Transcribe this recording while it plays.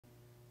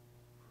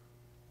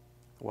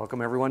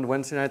Welcome everyone to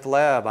Wednesday Night at the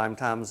Lab. I'm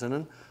Tom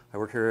Zinnan. I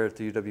work here at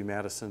the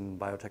UW-Madison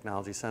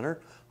Biotechnology Center.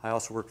 I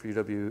also work for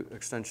UW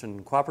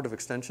Extension Cooperative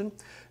Extension.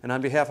 And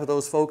on behalf of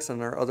those folks and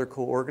our other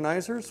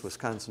co-organizers,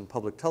 Wisconsin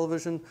Public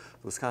Television,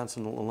 the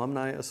Wisconsin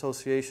Alumni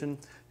Association,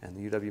 and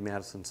the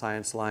UW-Madison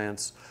Science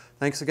Alliance,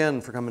 thanks again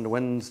for coming to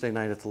Wednesday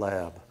Night at the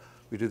Lab.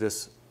 We do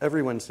this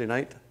every Wednesday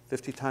night,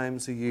 50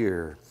 times a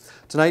year.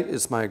 Tonight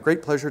it's my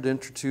great pleasure to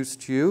introduce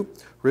to you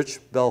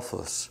Rich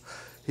Beilfuss.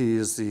 He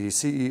is the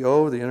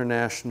CEO of the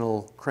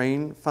International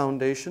Crane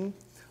Foundation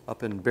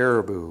up in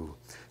Baraboo.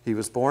 He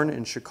was born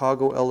in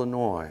Chicago,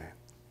 Illinois.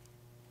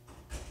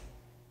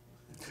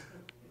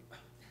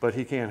 But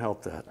he can't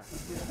help that.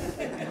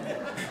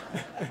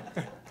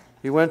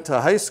 He went to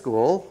high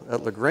school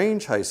at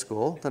LaGrange High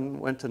School, then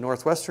went to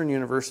Northwestern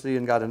University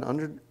and got an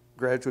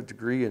undergraduate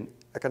degree in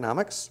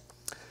economics.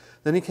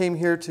 Then he came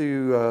here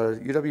to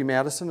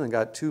UW-Madison and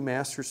got 2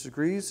 master's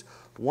degrees,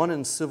 one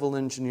in civil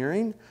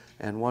engineering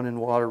and one in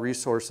water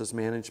resources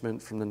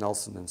management from the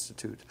Nelson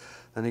Institute.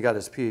 Then he got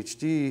his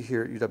PhD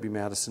here at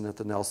UW-Madison at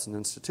the Nelson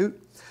Institute.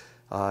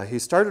 He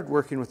started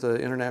working with the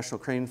International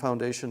Crane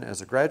Foundation as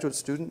a graduate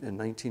student in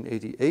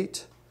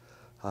 1988.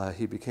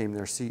 He became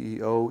their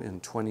CEO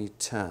in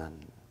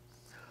 2010.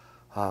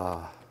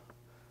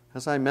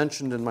 As I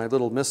mentioned in my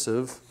little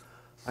missive,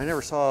 I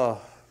never saw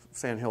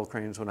sandhill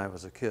cranes when I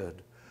was a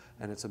kid.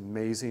 And it's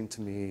amazing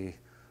to me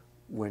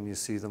when you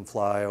see them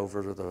fly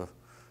over to the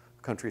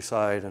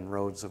countryside and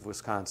roads of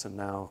Wisconsin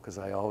now, because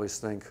I always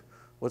think,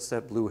 what's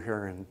that blue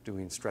heron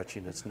doing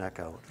stretching its neck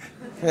out?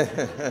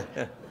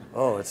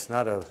 Oh, it's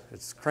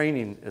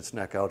craning its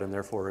neck out, and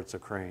therefore it's a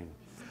crane.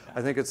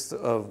 I think it's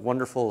a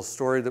wonderful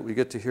story that we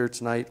get to hear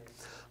tonight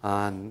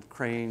on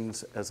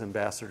cranes as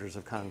ambassadors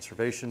of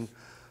conservation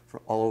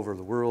from all over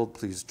the world.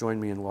 Please join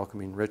me in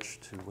welcoming Rich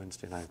to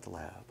Wednesday Night at the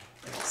Lab.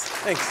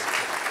 Thanks.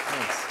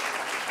 Thanks.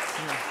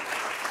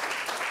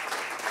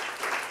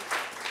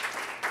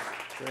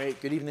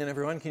 Great. Good evening,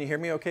 everyone. Can you hear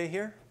me okay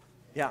here?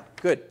 Yeah,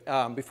 good.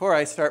 Before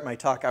I start my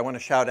talk, I want to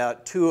shout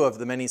out 2 of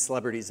the many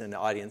celebrities in the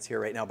audience here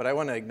right now. But I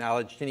want to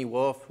acknowledge Jenny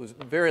Wolf, who's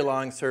a very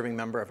long-serving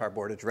member of our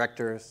board of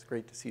directors.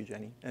 Great to see you,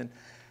 Jenny.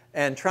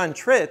 And Tran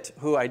Tritt,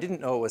 who I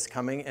didn't know was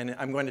coming, and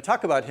I'm going to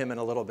talk about him in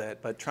a little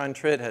bit. But Tran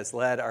Tritt has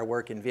led our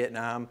work in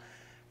Vietnam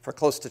for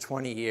close to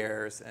 20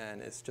 years,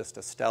 and is just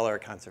a stellar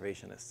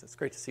conservationist. It's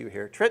great to see you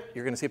here. Tritt,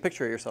 you're going to see a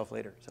picture of yourself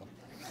later.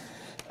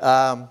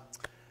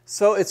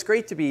 So it's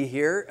great to be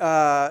here.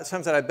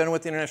 Sometimes I've been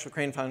with the International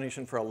Crane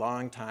Foundation for a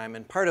long time,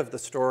 and part of the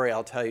story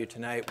I'll tell you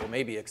tonight will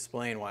maybe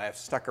explain why I've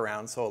stuck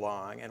around so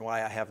long and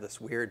why I have this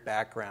weird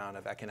background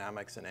of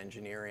economics and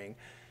engineering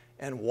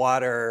and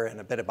water and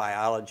a bit of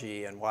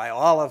biology, and why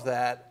all of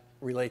that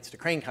relates to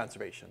crane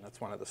conservation.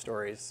 That's one of the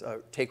story's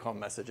take-home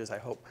messages I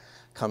hope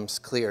comes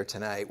clear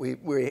tonight. We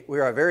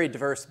are a very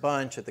diverse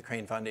bunch at the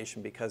Crane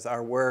Foundation because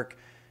our work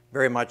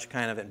very much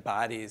kind of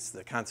embodies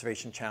the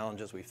conservation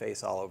challenges we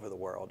face all over the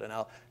world. And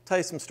I'll tell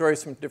you some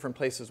stories from different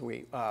places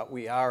we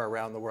are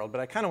around the world,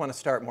 but I kind of want to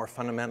start more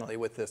fundamentally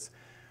with this.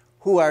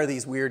 Who are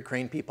these weird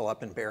crane people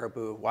up in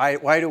Baraboo?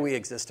 Why do we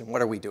exist and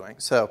what are we doing?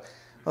 So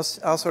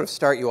I'll sort of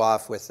start you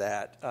off with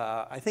that.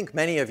 I think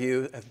many of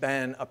you have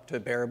been up to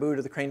Baraboo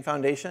to the Crane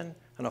Foundation.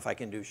 I don't know if I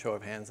can do show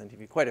of hands and give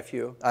you quite a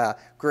few.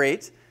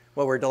 Great.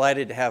 Well, we're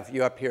delighted to have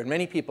you up here. And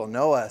many people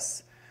know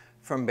us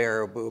from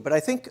Baraboo, but I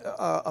think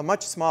a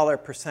much smaller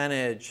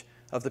percentage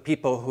of the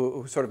people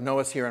who sort of know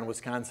us here in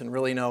Wisconsin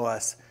really know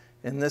us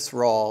in this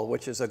role,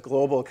 which is a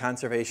global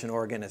conservation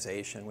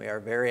organization. We are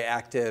very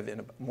active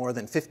in more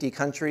than 50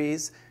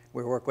 countries.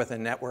 We work with a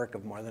network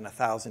of more than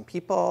 1,000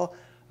 people.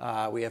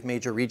 We have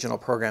major regional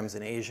programs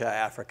in Asia,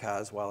 Africa,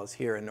 as well as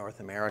here in North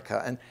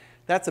America. And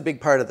that's a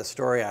big part of the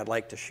story I'd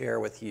like to share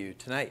with you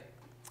tonight.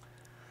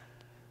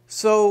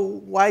 So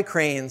why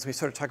cranes? We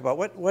sort of talk about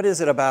what is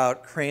it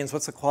about cranes?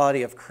 What's the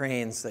quality of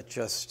cranes that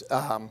just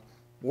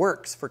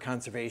works for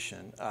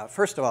conservation?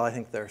 First of all, I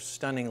think they're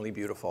stunningly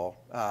beautiful.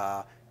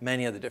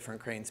 Many of the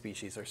different crane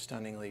species are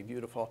stunningly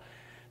beautiful.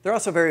 They're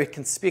also very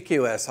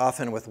conspicuous,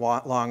 often with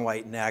long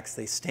white necks.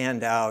 They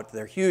stand out.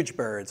 They're huge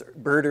birds.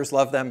 Birders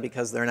love them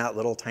because they're not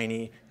little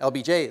tiny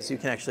LBJs. You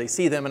can actually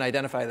see them and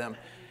identify them.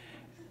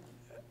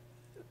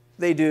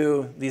 They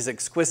do these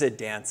exquisite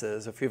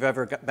dances. If you've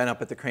ever been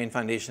up at the Crane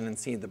Foundation and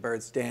seen the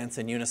birds dance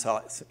in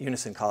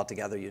unison call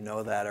together, you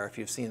know that. Or if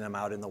you've seen them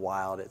out in the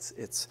wild,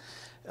 it's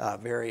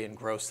very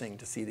engrossing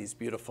to see these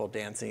beautiful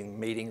dancing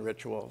mating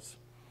rituals.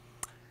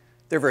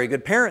 They're very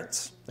good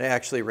parents. They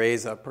actually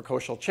raise a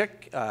precocial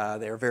chick.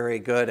 They're very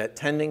good at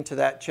tending to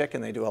that chick,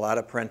 and they do a lot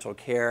of parental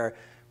care.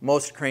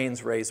 Most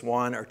cranes raise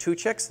 1 or 2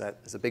 chicks. That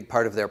is a big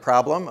part of their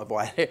problem, of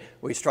why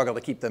we struggle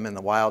to keep them in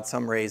the wild.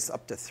 Some raise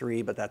up to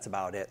 3, but that's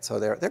about it. So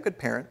they're good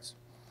parents.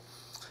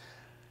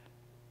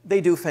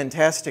 They do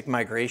fantastic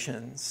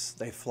migrations.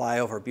 They fly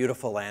over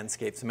beautiful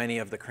landscapes. Many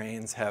of the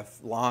cranes have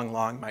long,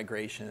 long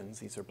migrations.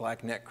 These are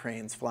black-necked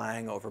cranes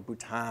flying over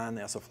Bhutan.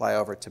 They also fly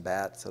over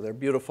Tibet. So they're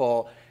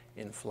beautiful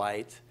in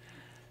flight.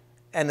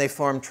 And they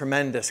form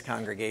tremendous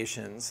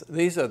congregations.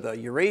 These are the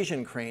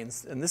Eurasian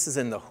cranes, and this is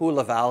in the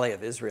Hula Valley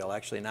of Israel,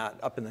 actually not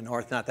up in the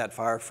north, not that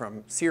far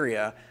from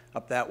Syria,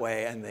 up that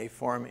way, and they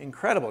form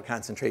incredible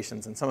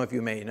concentrations. And some of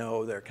you may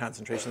know their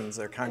concentrations,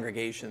 their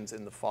congregations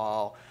in the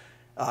fall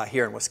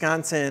here in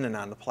Wisconsin and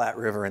on the Platte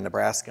River in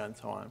Nebraska and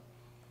so on.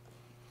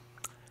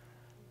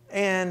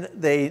 And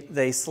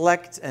they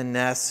select and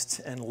nest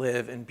and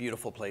live in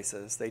beautiful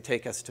places. They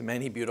take us to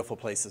many beautiful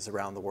places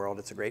around the world.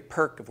 It's a great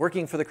perk of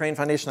working for the Crane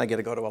Foundation. I get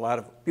to go to a lot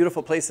of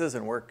beautiful places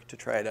and work to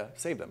try to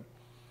save them.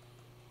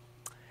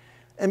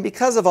 And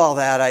because of all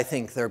that, I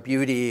think their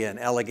beauty and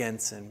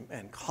elegance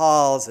and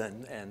calls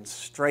and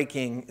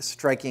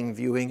striking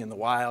viewing in the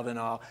wild and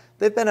all,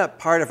 they've been a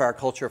part of our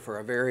culture for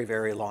a very,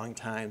 very long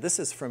time. This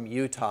is from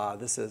Utah.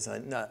 This is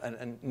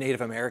a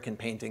Native American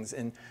paintings.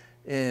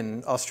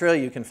 In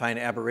Australia, you can find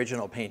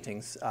Aboriginal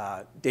paintings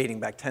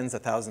dating back tens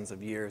of thousands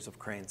of years of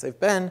cranes. They've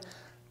been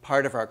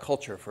part of our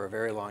culture for a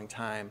very long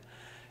time.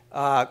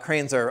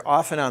 Cranes are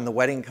often on the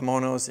wedding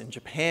kimonos in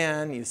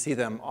Japan. You see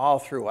them all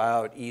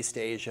throughout East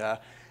Asia.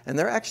 And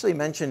they're actually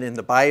mentioned in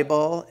the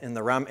Bible, in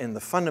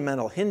the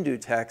fundamental Hindu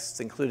texts,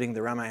 including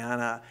the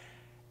Ramayana.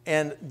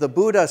 And the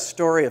Buddha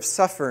story of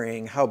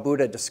suffering, how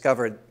Buddha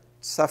discovered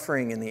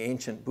suffering in the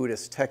ancient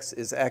Buddhist texts,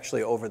 is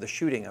actually over the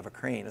shooting of a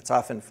crane. It's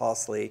often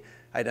falsely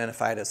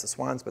identified as the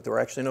swans, but there were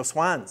actually no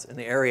swans in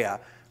the area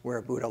where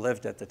Buddha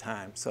lived at the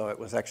time. So it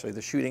was actually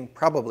the shooting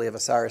probably of a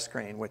saris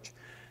crane, which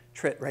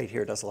Tritt right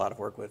here does a lot of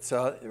work with.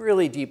 So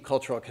really deep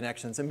cultural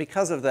connections. And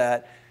because of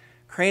that,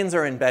 cranes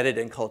are embedded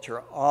in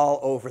culture all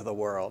over the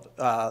world.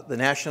 The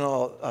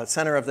national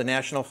center of the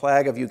national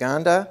flag of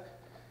Uganda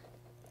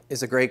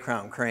is a gray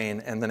crown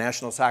crane, and the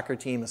national soccer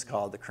team is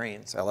called the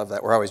Cranes. I love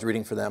that. We're always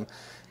rooting for them.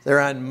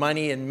 They're on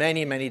money in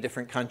many, many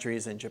different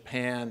countries. In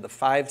Japan, the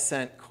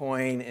 5-cent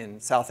coin in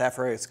South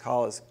Africa is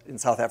called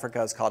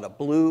a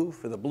blue,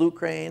 for the blue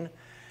crane.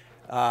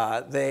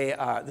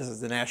 This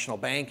is the national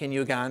bank in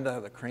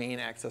Uganda, the Crane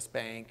Access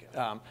Bank.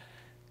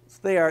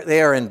 They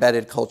are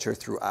embedded culture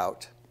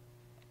throughout.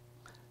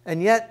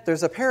 And yet,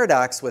 there's a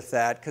paradox with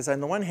that, because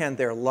on the one hand,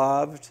 they're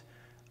loved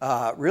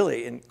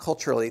really and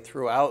culturally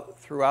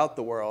throughout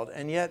the world,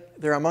 and yet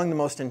they're among the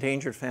most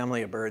endangered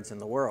family of birds in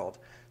the world.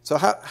 So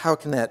how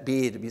can that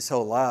be, to be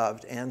so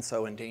loved and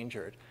so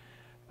endangered?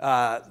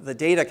 The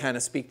data kind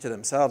of speak to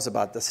themselves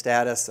about the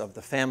status of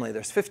the family.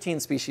 There's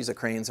 15 species of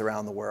cranes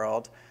around the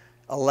world.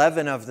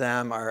 11 of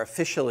them are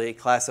officially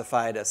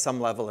classified as some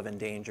level of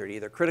endangered,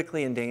 either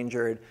critically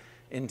endangered,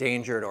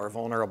 or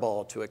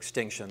vulnerable to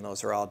extinction.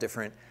 Those are all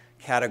different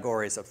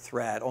categories of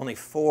threat. Only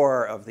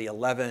 4 of the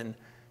 11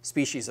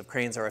 species of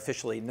cranes are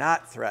officially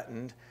not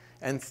threatened,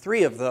 and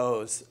 3 of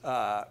those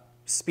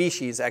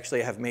species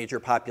actually have major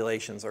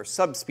populations or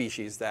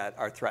subspecies that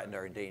are threatened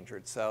or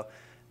endangered. So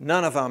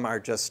none of them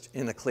are just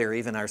in the clear,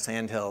 even our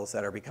sandhills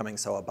that are becoming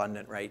so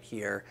abundant right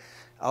here.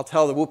 I'll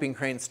tell the whooping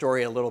crane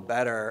story a little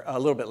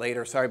bit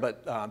later,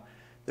 but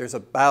there's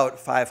about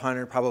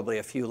 500, probably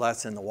a few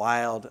less in the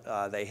wild.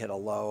 They hit a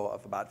low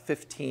of about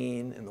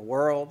 15 in the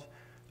world.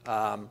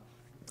 And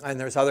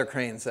there's other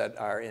cranes that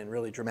are in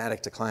really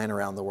dramatic decline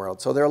around the world.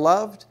 So they're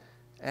loved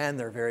and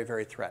they're very,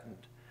 very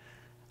threatened.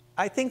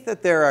 I think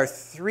that there are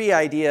 3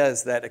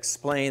 ideas that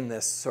explain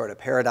this sort of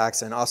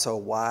paradox, and also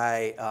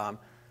why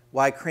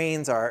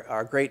cranes are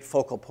a great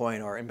focal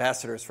point, or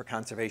ambassadors for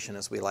conservation,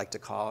 as we like to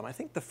call them. I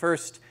think the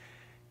first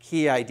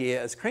key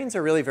idea is cranes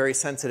are really very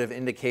sensitive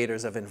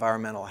indicators of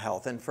environmental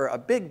health. And for a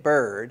big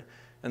bird,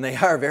 and they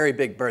are very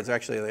big birds,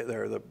 actually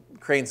the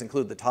cranes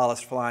include the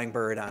tallest flying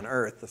bird on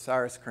Earth, the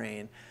saris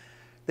crane,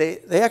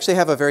 they actually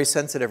have a very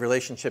sensitive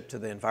relationship to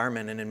the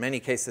environment, and in many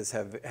cases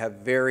have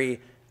very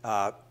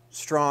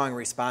strong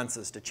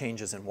responses to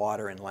changes in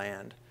water and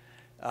land.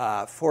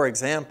 For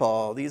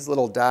example, these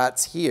little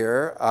dots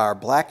here are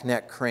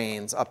black-necked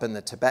cranes up in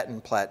the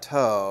Tibetan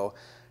Plateau,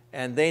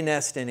 and they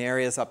nest in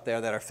areas up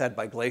there that are fed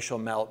by glacial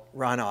melt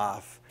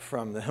runoff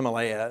from the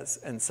Himalayas.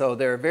 And so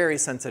they're very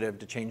sensitive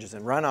to changes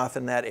in runoff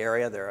in that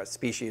area. They're a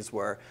species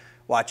we're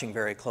watching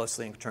very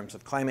closely in terms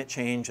of climate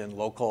change and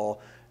local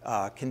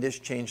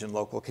change in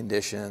local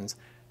conditions,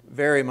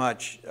 very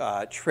much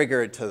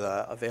triggered to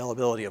the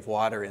availability of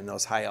water in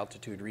those high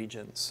altitude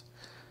regions.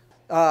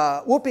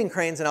 Whooping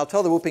cranes, and I'll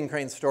tell the whooping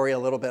crane story a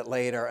little bit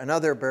later,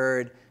 another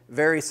bird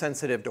very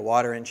sensitive to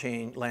water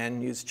and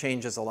land use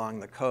changes along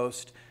the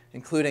coast,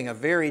 including a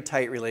very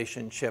tight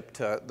relationship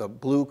to the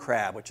blue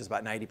crab, which is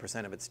about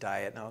 90% of its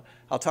diet. Now,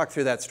 I'll talk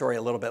through that story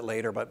a little bit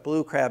later, but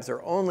blue crabs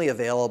are only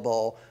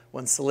available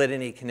when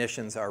salinity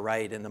conditions are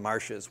right in the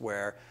marshes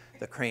where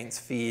the cranes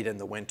feed in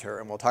the winter,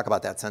 and we'll talk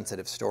about that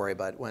sensitive story,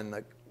 but when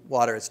the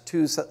water is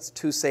too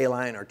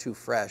saline or too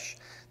fresh,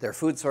 their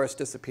food source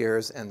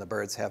disappears and the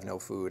birds have no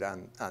food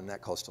on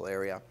that coastal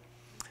area.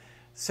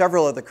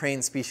 Several of the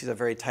crane species have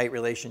very tight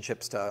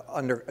relationships to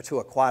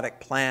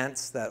aquatic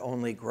plants that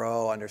only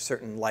grow under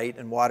certain light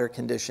and water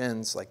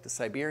conditions, like the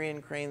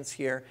Siberian cranes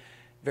here,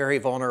 very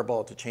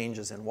vulnerable to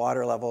changes in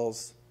water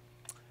levels.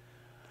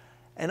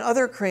 And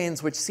other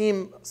cranes, which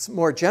seem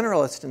more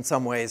generalist in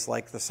some ways,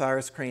 like the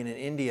Saris crane in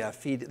India,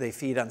 they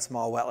feed on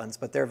small wetlands,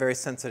 but they're very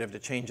sensitive to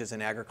changes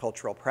in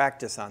agricultural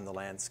practice on the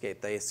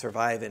landscape. They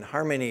survive in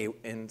harmony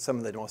in some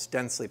of the most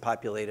densely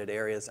populated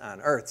areas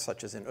on Earth,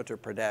 such as in Uttar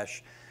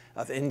Pradesh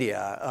of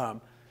India.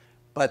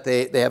 But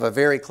they have a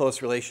very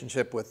close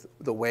relationship with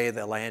the way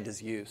the land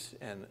is used.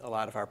 And a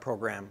lot of our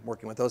program,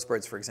 working with those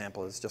birds, for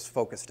example, is just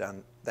focused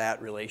on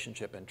that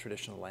relationship and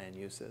traditional land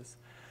uses.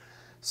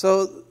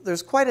 So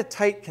there's quite a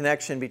tight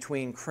connection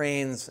between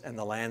cranes and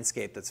the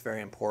landscape that's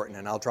very important,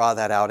 and I'll draw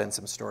that out in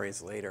some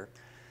stories later.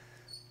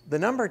 The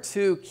number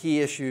two key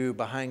issue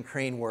behind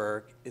crane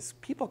work is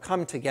people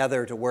come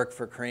together to work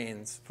for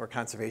cranes for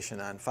conservation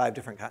on 5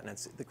 different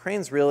continents. The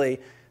cranes really,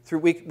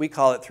 we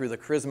call it through the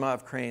charisma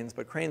of cranes,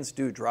 but cranes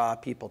do draw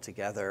people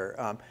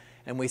together,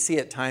 and we see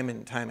it time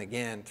and time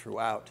again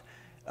throughout.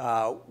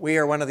 We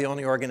are one of the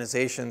only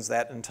organizations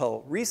that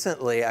until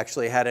recently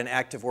actually had an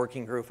active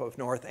working group of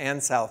North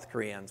and South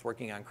Koreans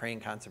working on crane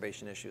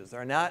conservation issues. There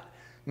are not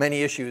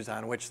many issues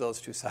on which those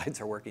two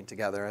sides are working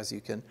together, as you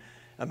can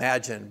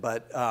imagine,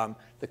 but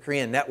the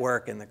Korean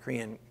network and the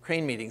Korean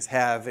crane meetings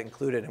have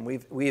included, and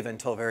we've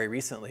until very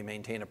recently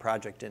maintained a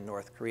project in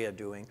North Korea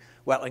doing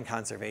wetland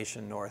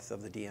conservation north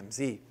of the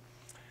DMZ.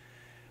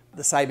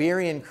 The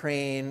Siberian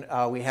crane,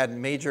 we had a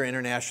major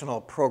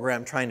international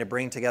program trying to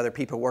bring together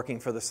people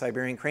working for the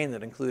Siberian crane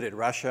that included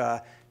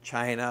Russia,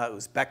 China,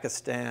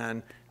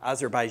 Uzbekistan,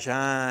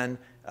 Azerbaijan,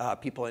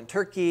 people in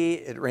Turkey.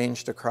 It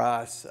ranged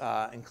across,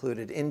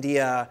 included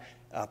India,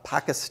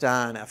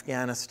 Pakistan,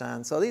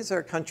 Afghanistan. So these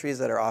are countries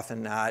that are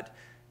often not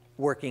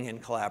working in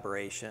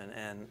collaboration,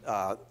 and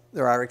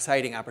there are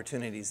exciting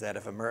opportunities that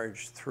have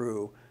emerged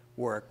through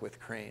work with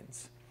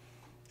cranes.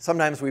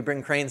 Sometimes we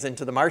bring cranes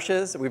into the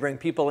marshes. We bring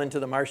people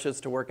into the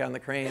marshes to work on the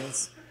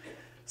cranes.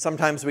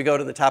 Sometimes we go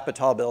to the top of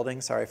tall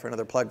buildings. Sorry for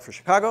another plug for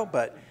Chicago,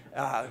 but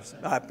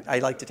I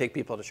like to take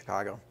people to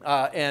Chicago.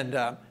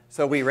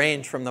 So we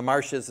range from the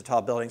marshes to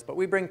tall buildings, but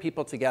we bring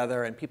people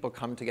together, and people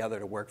come together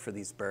to work for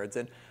these birds.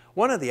 And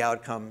one of the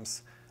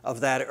outcomes of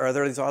that are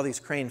there's all these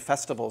crane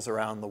festivals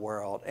around the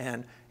world.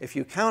 And if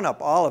you count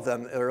up all of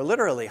them, there are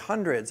literally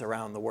hundreds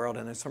around the world,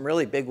 and there's some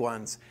really big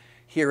ones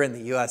here in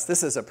the US.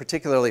 This is a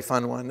particularly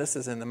fun one. This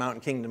is in the mountain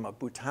kingdom of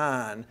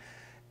Bhutan.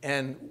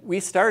 And we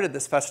started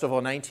this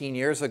festival 19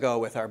 years ago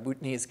with our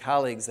Bhutanese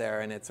colleagues there,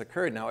 and it's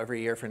occurred now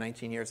every year for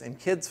 19 years. And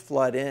kids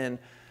flood in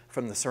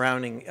from the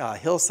surrounding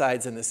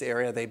hillsides in this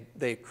area.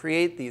 They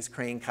create these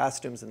crane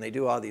costumes, and they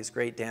do all these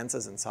great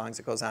dances and songs.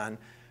 It goes on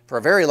for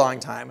a very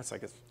long time. It's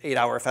like an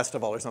 8-hour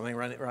festival or something.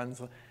 It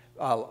runs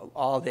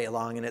all day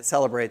long, and it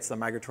celebrates the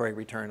migratory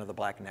return of the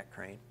black-necked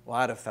crane. A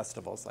lot of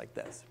festivals like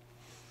this.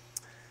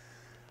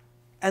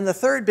 And the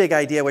third big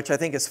idea, which I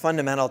think is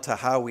fundamental to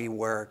how we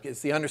work,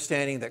 is the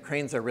understanding that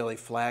cranes are really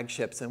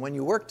flagships. And when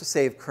you work to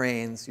save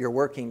cranes, you're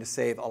working to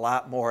save a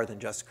lot more than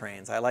just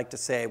cranes. I like to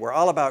say we're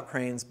all about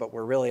cranes, but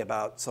we're really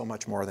about so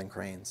much more than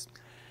cranes.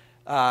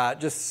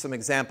 Just some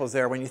examples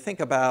there. When you think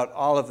about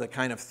all of the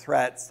kind of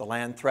threats, the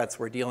land threats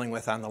we're dealing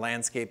with on the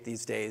landscape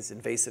these days,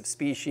 invasive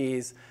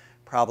species,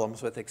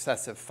 problems with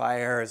excessive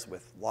fires,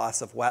 with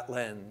loss of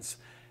wetlands,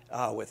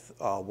 with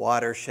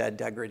watershed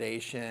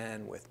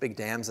degradation, with big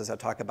dams, as I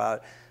talk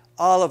about.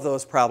 All of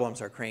those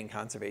problems are crane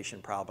conservation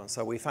problems.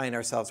 So we find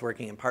ourselves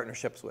working in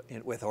partnerships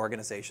with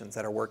organizations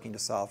that are working to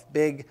solve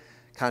big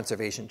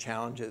conservation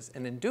challenges.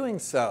 And in doing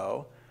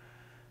so,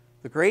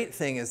 the great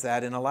thing is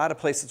that in a lot of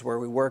places where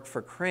we work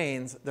for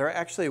cranes, there are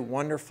actually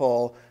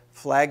wonderful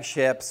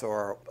flagships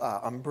or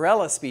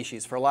umbrella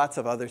species for lots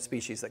of other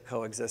species that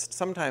coexist,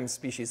 sometimes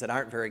species that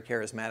aren't very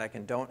charismatic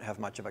and don't have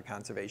much of a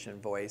conservation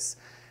voice,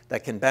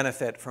 that can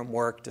benefit from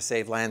work to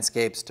save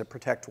landscapes, to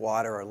protect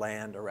water or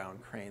land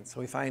around cranes. So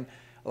we find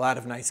a lot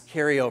of nice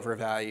carryover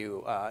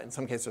value, in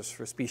some cases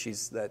for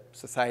species that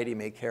society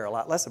may care a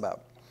lot less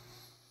about.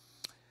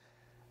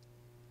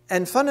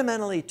 And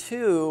fundamentally,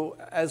 too,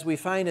 as we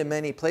find in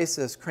many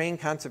places, crane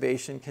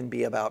conservation can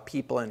be about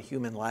people and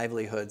human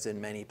livelihoods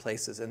in many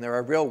places. And there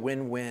are real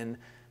win-win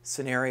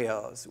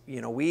scenarios.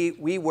 You know,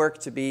 we work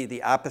to be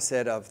the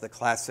opposite of the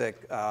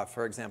classic,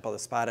 for example, the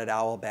spotted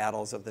owl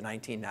battles of the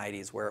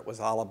 1990s, where it was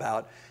all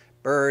about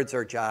birds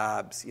or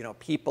jobs, you know,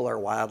 people or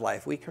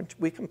wildlife. We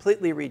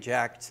completely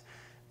reject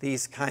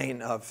these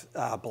kind of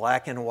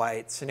black and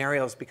white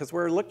scenarios because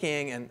we're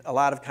looking, and a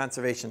lot of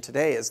conservation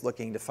today is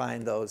looking to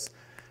find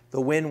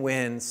the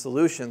win-win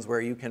solutions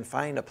where you can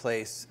find a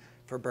place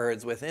for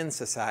birds within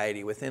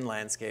society, within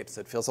landscapes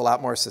that feels a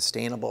lot more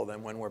sustainable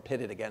than when we're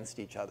pitted against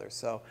each other.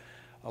 So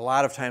a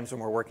lot of times when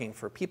we're working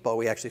for people,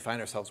 we actually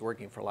find ourselves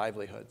working for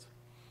livelihoods.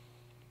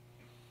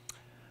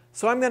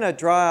 So I'm going to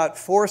draw out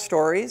 4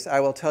 stories.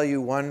 I will tell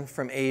you one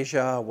from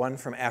Asia, one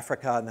from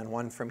Africa, and then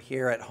one from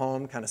here at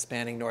home, kind of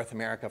spanning North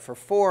America for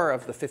 4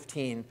 of the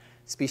 15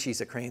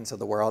 species of cranes of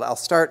the world. I'll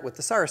start with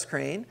the Saris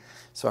crane.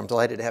 So I'm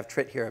delighted to have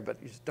Trit here,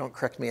 but you just don't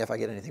correct me if I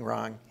get anything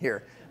wrong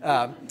here.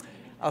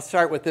 I'll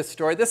start with this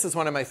story. This is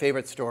one of my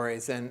favorite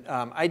stories, and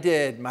I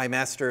did my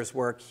master's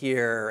work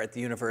here at the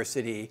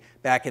university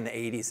back in the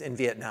 80s in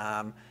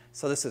Vietnam,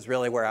 So this is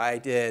really where I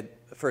did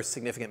the first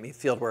significant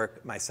field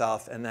work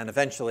myself, and then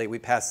eventually we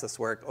passed this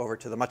work over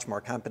to the much more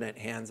competent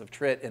hands of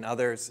Tritt and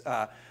others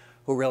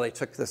who really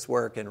took this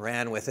work and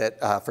ran with it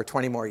for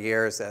 20 more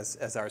years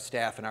as our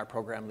staff and our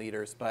program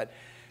leaders. But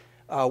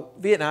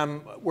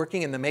Vietnam,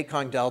 working in the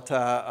Mekong Delta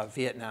of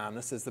Vietnam.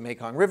 This is the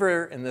Mekong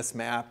River in this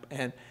map.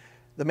 And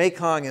the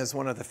Mekong is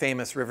one of the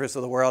famous rivers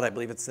of the world. I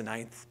believe it's the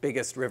 9th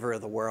biggest river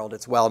of the world.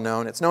 It's well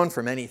known. It's known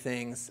for many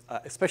things,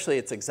 especially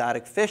its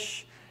exotic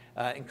fish,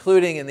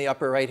 including in the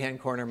upper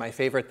right-hand corner, my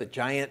favorite, the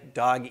giant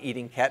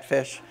dog-eating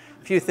catfish.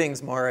 A few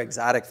things more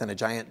exotic than a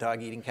giant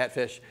dog-eating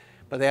catfish.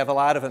 But they have a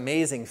lot of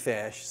amazing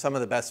fish, some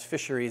of the best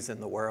fisheries in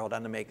the world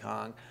on the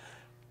Mekong.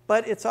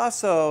 But it's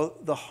also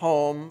the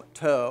home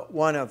to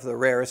one of the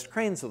rarest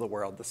cranes of the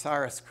world, the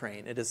Saris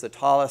crane. It is the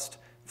tallest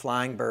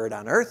flying bird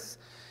on Earth.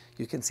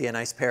 You can see a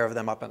nice pair of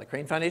them up on the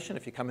Crane Foundation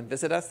if you come and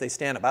visit us. They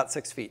stand about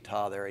 6 feet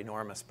tall. They're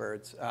enormous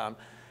birds.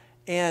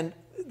 And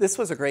this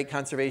was a great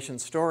conservation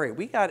story.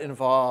 We got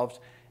involved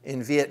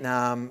in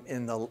Vietnam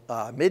in the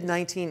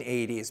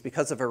mid-1980s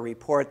because of a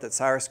report that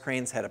Saris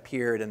cranes had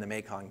appeared in the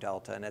Mekong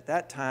Delta. And at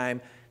that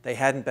time, they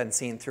hadn't been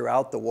seen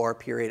throughout the war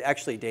period,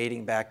 actually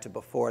dating back to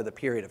before the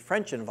period of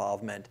French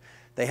involvement.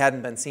 They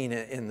hadn't been seen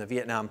in the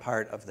Vietnam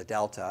part of the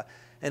Delta.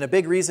 And a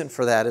big reason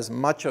for that is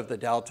much of the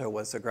Delta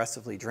was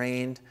aggressively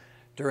drained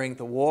during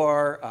the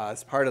war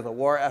as part of the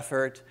war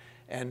effort.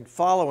 And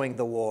following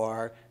the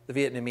war, the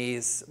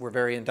Vietnamese were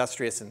very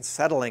industrious in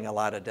settling a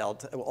lot of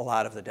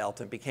the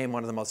Delta and became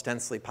one of the most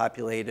densely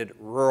populated,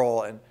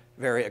 rural, and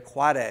very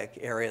aquatic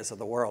areas of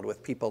the world,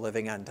 with people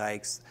living on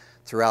dikes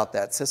throughout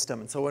that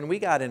system. And so when we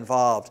got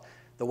involved,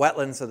 the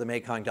wetlands of the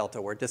Mekong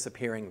Delta were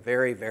disappearing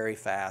very, very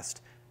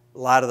fast. A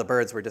lot of the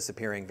birds were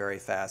disappearing very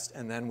fast.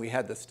 And then we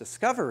had this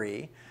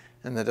discovery,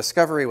 and the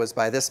discovery was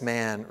by this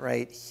man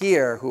right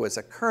here, who was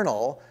a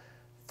colonel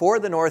for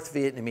the North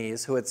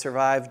Vietnamese who had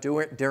survived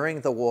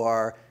during the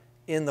war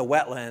in the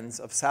wetlands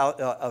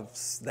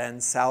of then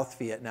South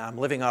Vietnam,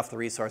 living off the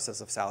resources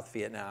of South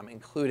Vietnam,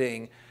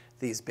 including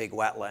these big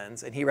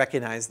wetlands. And he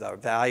recognized the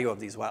value of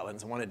these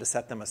wetlands and wanted to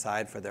set them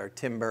aside for their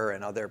timber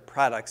and other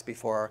products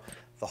before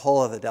the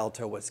whole of the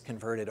Delta was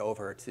converted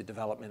over to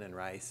development and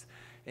rice.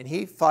 And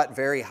he fought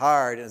very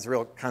hard and is a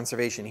real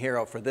conservation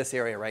hero for this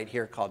area right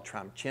here called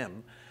Tram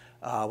Chim,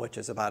 which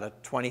is about a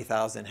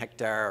 20,000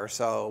 hectare or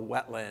so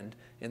wetland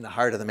in the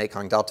heart of the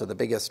Mekong Delta, the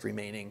biggest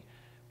remaining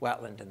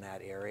wetland in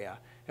that area.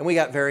 And we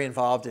got very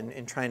involved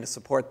in trying to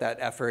support that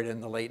effort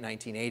in the late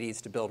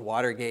 1980s to build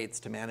water gates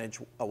to manage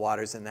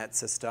waters in that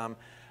system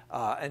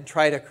and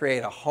try to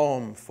create a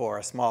home for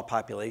a small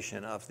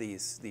population of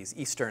these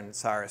eastern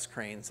Saris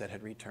cranes that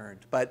had returned.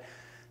 But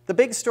the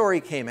big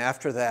story came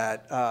after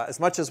that. As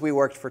much as we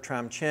worked for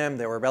Tram Chim,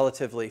 there were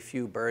relatively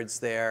few birds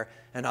there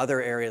and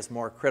other areas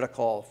more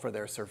critical for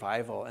their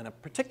survival. And a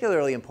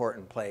particularly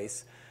important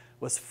place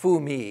was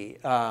Phu My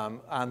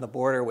on the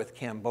border with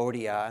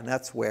Cambodia. And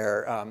that's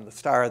where the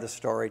star of the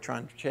story,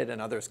 Tran Chit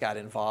and others got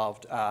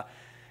involved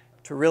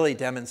to really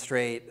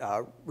demonstrate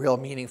real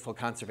meaningful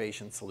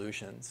conservation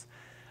solutions.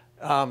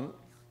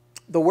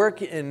 The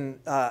work at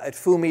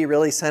Phu My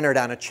really centered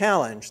on a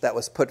challenge that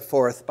was put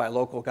forth by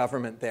local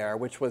government there,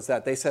 which was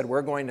that they said,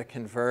 we're going to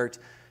convert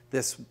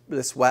this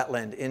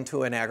wetland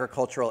into an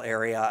agricultural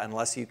area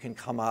unless you can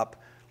come up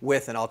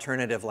with an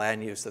alternative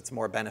land use that's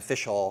more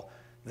beneficial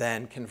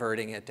than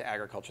converting it to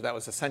agriculture. That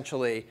was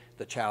essentially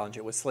the challenge.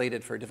 It was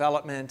slated for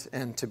development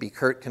and to be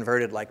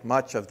converted like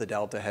much of the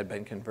Delta had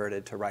been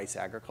converted to rice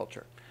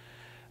agriculture.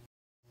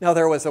 Now,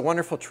 there was a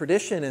wonderful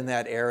tradition in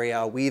that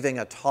area weaving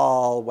a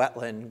tall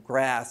wetland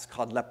grass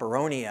called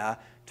leperonia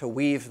to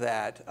weave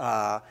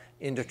that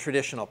into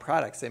traditional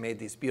products. They made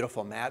these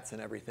beautiful mats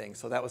and everything.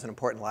 So that was an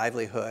important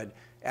livelihood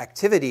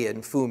activity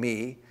in Phu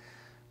My.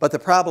 But the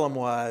problem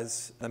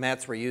was the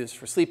mats were used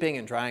for sleeping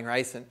and drying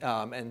rice,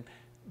 and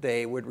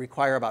they would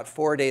require about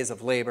 4 days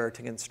of labor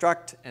to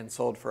construct and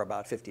sold for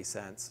about 50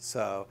 cents.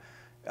 So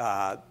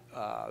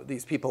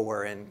these people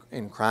were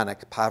in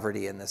chronic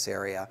poverty in this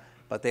area,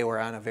 but they were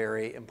on a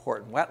very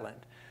important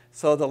wetland.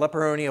 So the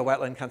Leperonia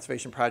Wetland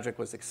Conservation Project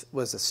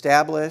was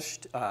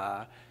established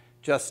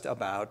just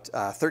about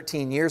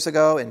 13 years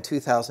ago in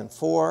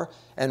 2004,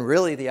 and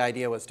really the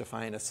idea was to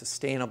find a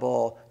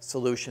sustainable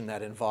solution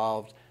that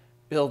involved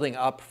building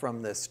up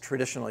from this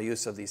traditional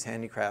use of these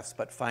handicrafts,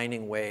 but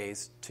finding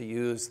ways to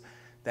use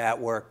that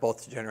work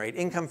both to generate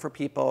income for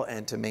people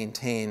and to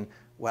maintain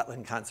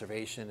wetland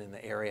conservation in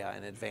the area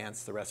and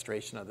advance the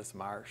restoration of this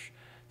marsh.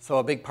 So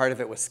a big part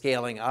of it was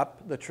scaling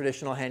up the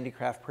traditional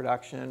handicraft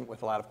production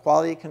with a lot of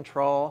quality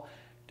control,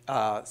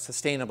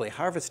 sustainably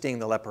harvesting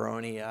the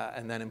Leperonia,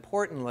 and then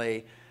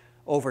importantly,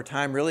 over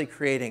time, really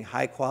creating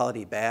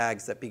high-quality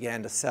bags that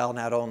began to sell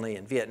not only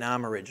in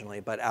Vietnam originally,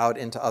 but out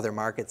into other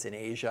markets in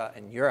Asia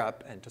and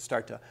Europe, and to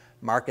start to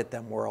market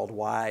them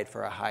worldwide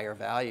for a higher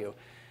value.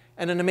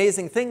 And an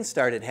amazing thing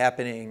started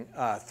happening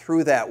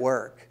through that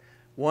work.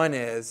 One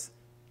is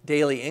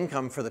daily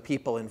income for the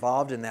people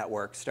involved in that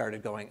work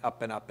started going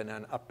up and up and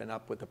up and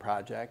up with the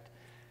project.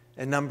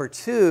 And number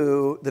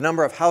two, the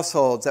number of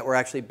households that were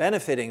actually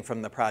benefiting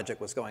from the project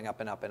was going up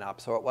and up and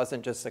up. So it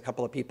wasn't just a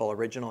couple of people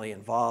originally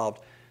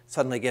involved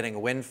suddenly getting a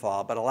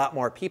windfall, but a lot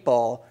more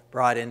people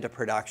brought into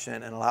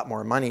production and a lot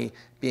more money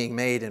being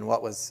made in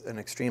what was an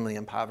extremely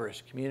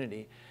impoverished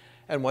community.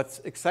 And what's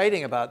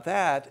exciting about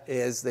that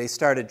is they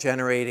started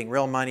generating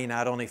real money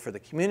not only for the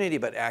community,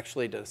 but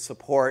actually to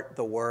support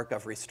the work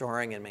of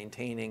restoring and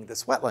maintaining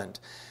this wetland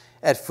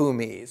at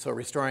Fumi. So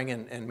restoring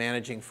and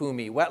managing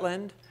Fumi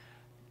wetland.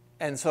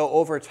 And so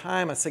over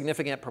time, a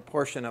significant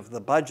proportion of the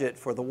budget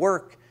for the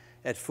work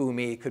at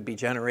Fumi could be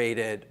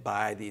generated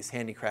by these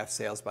handicraft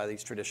sales, by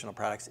these traditional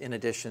products, in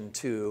addition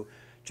to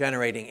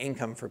generating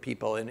income for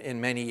people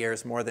in many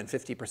years, more than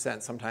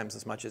 50%, sometimes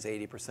as much as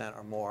 80%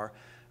 or more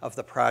of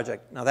the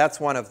project. Now that's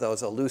one of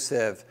those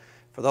elusive,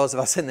 for those of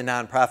us in the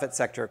nonprofit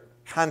sector,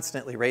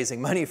 constantly raising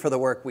money for the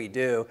work we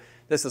do,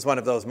 this is one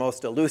of those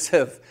most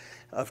elusive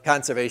of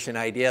conservation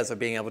ideas of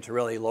being able to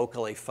really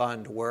locally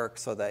fund work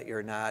so that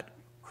you're not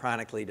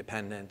chronically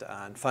dependent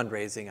on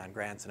fundraising, on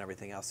grants and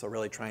everything else. So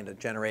really trying to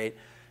generate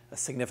a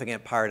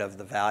significant part of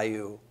the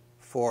value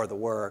for the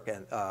work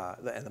and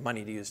the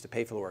money to use to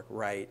pay for the work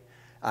right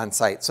on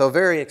site. So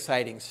very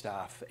exciting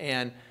stuff.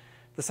 And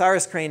the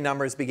Saris crane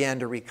numbers began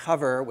to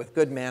recover with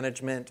good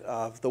management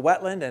of the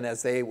wetland, and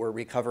as they were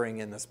recovering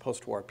in this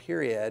post-war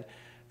period,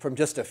 from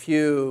just a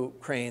few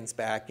cranes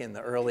back in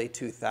the early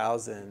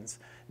 2000s,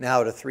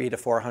 now to 300 to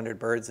 400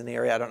 birds in the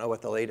area. I don't know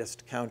what the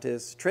latest count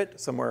is, Trit,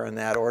 somewhere in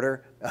that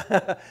order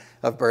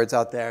of birds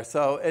out there.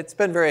 So it's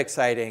been very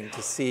exciting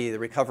to see the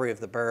recovery of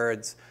the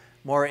birds,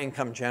 more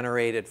income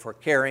generated for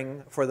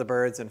caring for the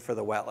birds and for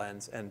the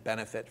wetlands, and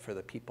benefit for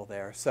the people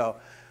there. So,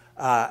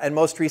 and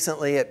most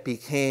recently it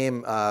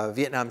became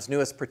Vietnam's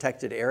newest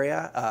protected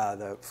area,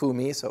 the Phu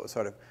My, so it was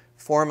sort of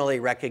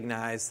formally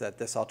recognized that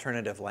this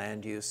alternative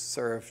land use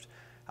served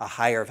a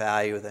higher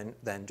value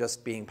than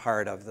just being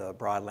part of the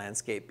broad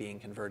landscape being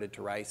converted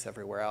to rice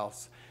everywhere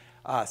else.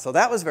 So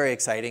that was very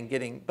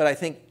exciting, but I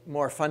think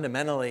more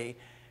fundamentally,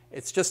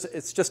 it's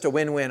just a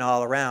win-win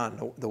all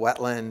around. The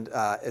wetland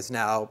is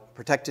now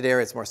protected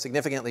area, it's more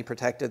significantly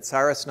protected.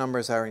 Saris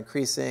numbers are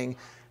increasing,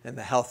 and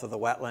the health of the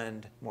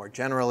wetland more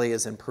generally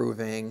is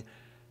improving.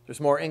 There's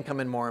more income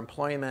and more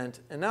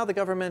employment, and now the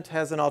government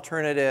has an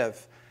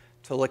alternative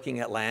to looking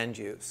at land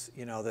use.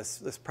 You know,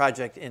 this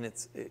project in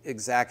its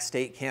exact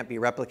state can't be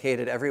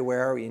replicated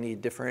everywhere. You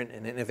need different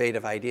and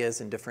innovative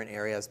ideas in different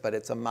areas, but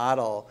it's a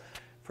model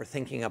for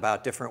thinking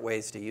about different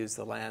ways to use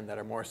the land that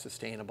are more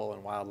sustainable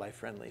and wildlife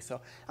friendly.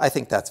 So I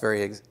think that's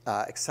very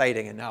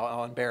exciting, and now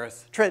I'll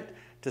embarrass Trit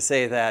to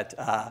say that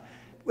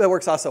the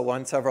work's also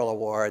won several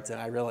awards, and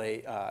I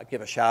really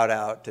give a shout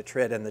out to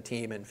Trit and the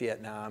team in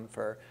Vietnam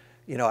for,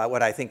 you know,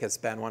 what I think has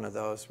been one of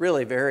those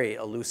really very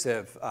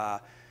elusive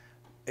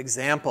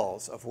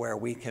examples of where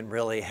we can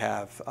really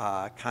have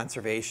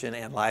conservation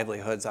and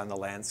livelihoods on the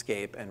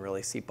landscape and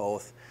really see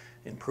both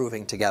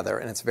improving together,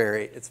 and it's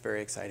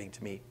very exciting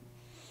to me.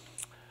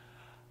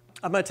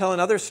 I'm going to tell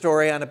another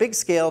story on a big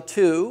scale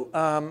too.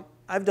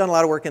 I've done a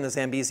lot of work in the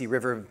Zambezi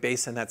River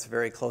Basin. That's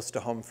very close to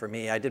home for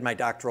me. I did my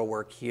doctoral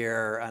work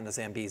here on the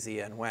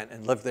Zambezi and went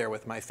and lived there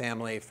with my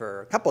family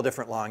for a couple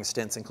different long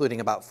stints, including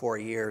about 4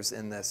 years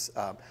in this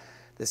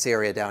this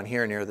area down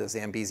here near the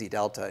Zambezi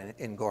Delta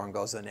in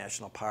Gorongosa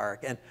National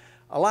Park. And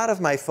a lot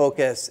of my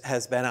focus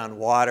has been on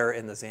water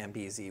in the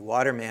Zambezi,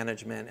 water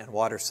management and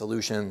water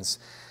solutions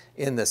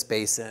in this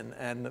basin.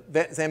 And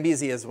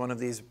Zambezi is one of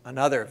these,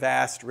 another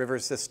vast river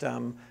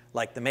system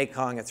like the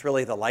Mekong. It's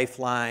really the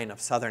lifeline of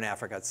southern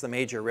Africa. It's the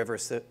major river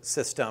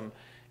system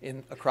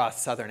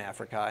across southern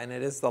Africa, and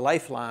it is the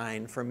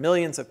lifeline for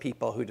millions of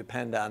people who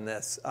depend on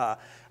this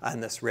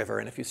river.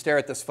 And if you stare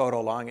at this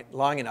photo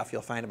long enough,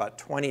 you'll find about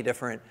 20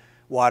 different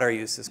water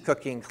uses: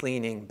 cooking,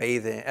 cleaning,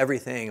 bathing,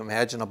 everything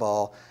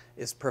imaginable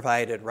is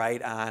provided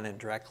right on and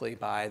directly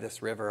by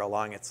this river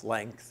along its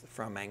length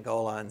from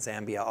Angola and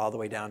Zambia all the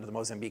way down to the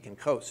Mozambican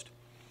coast.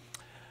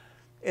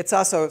 It's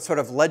also sort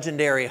of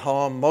legendary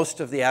home. Most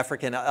of the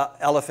African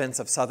elephants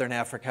of southern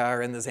Africa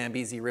are in the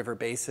Zambezi River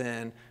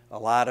Basin. A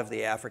lot of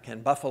the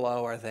African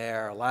buffalo are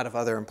there, a lot of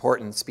other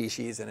important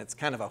species, and it's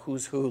kind of a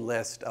who's who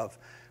list of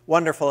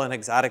wonderful and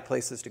exotic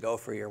places to go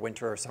for your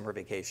winter or summer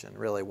vacation.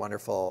 Really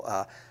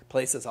wonderful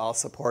places, all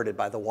supported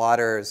by the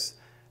waters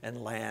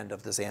and land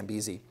of the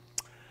Zambezi.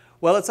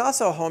 Well, it's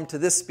also home to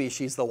this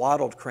species, the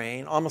wattled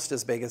crane, almost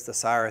as big as the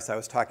saris I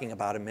was talking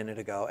about a minute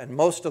ago. And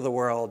most of the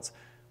world's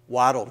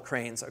wattled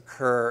cranes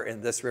occur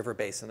in this river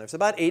basin. There's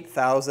about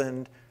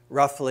 8,000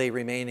 roughly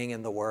remaining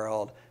in the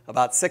world.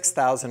 About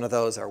 6,000 of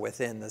those are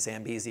within the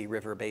Zambezi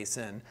River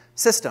Basin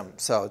system.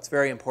 So it's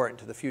very important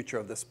to the future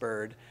of this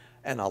bird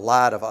and a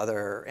lot of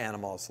other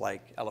animals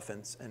like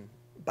elephants and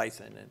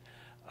bison and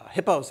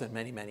hippos and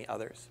many, many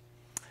others.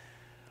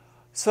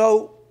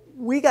 So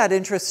we got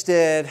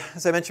interested,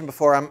 as I mentioned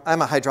before,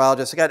 I'm a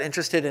hydrologist. I got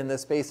interested in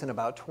this basin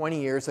about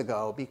 20 years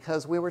ago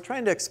because we were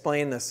trying to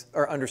explain this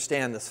or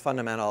understand this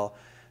fundamental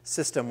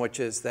system, which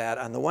is that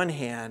on the one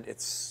hand,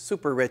 it's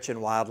super rich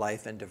in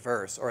wildlife and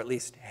diverse, or at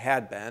least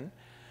had been.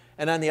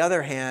 And on the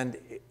other hand,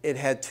 it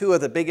had two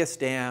of the biggest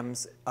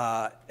dams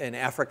in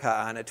Africa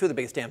on it, two of the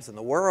biggest dams in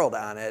the world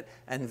on it,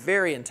 and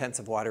very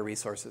intensive water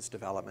resources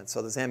development.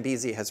 So the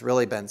Zambezi has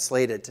really been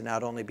slated to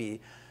not only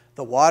be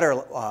the water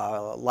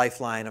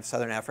lifeline of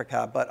Southern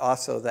Africa, but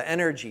also the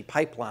energy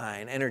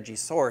pipeline, energy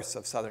source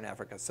of Southern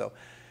Africa. So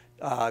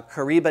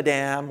Kariba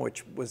Dam,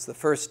 which was the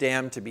first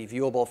dam to be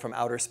viewable from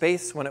outer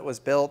space when it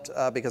was built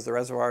because the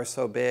reservoir is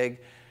so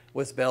big,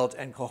 was built,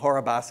 and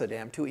Kohorobasa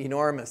Dam, two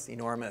enormous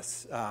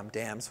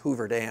dams,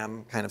 Hoover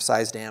Dam kind of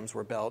size dams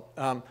were built.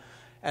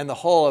 And the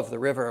whole of the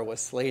river was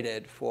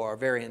slated for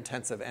very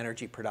intensive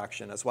energy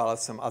production, as well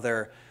as some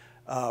other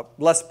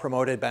less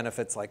promoted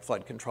benefits like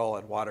flood control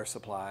and water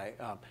supply.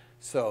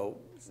 So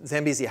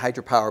Zambezi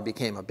hydropower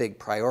became a big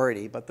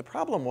priority, but the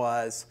problem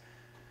was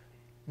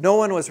no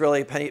one was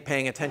really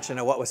paying attention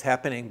to what was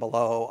happening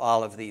below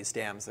all of these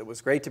dams. It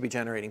was great to be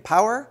generating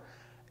power,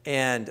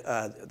 and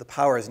the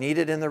power is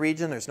needed in the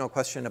region. There's no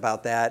question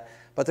about that.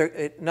 But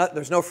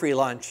there's no free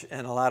lunch,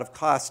 and a lot of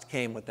cost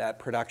came with that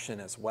production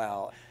as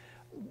well.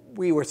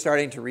 We were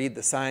starting to read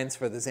the signs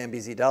for the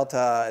Zambezi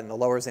Delta and the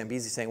lower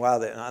Zambezi, saying,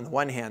 wow, on the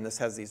one hand, this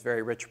has these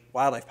very rich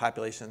wildlife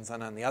populations,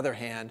 and on the other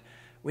hand,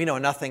 we know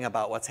nothing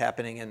about what's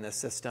happening in this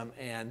system,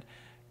 and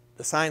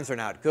the signs are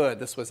not good.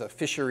 This was a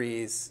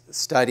fisheries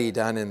study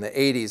done in the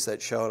 80s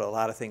that showed a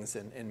lot of things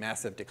in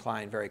massive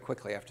decline very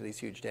quickly after these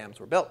huge dams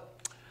were built.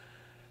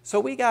 So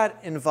we got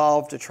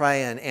involved to try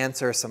and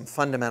answer some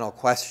fundamental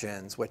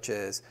questions, which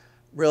is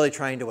really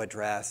trying to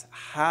address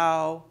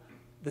how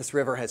this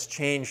river has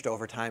changed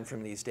over time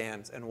from these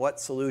dams and what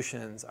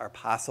solutions are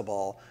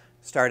possible,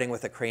 starting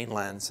with a crane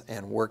lens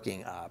and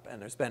working up.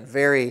 And there's been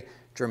very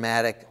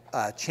dramatic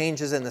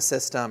changes in the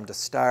system to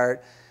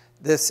start.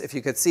 This, if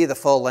you could see the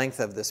full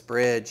length of this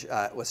bridge,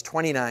 it was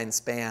 29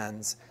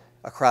 spans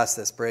across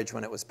this bridge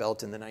when it was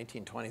built in the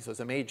 1920s. It was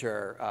a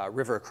major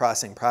river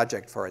crossing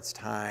project for its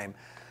time.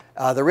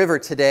 The river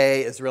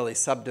today is really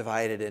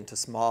subdivided into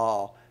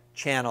small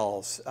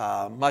channels.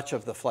 Much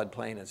of the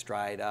floodplain is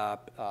dried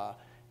up.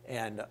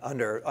 And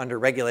under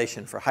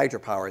regulation for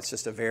hydropower, it's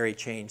just a very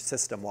changed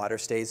system. Water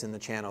stays in the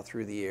channel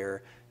through the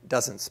year,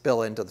 doesn't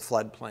spill into the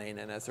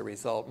floodplain, and as a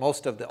result,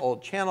 most of the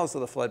old channels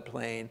of the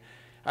floodplain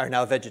are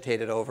now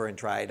vegetated over and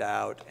dried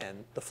out,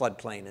 and the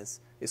floodplain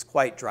is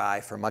quite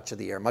dry for much of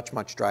the year, much,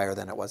 much drier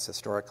than it was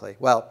historically.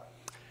 Well,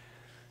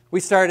 we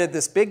started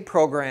this big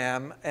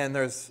program, and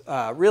there's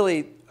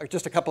really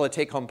just a couple of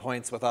take-home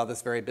points with all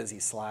this very busy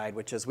slide,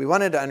 which is we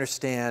wanted to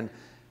understand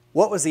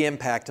what was the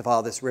impact of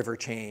all this river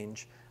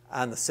change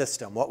on the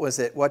system.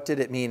 What did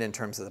it mean in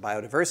terms of the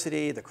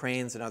biodiversity, the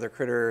cranes and other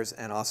critters,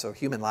 and also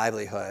human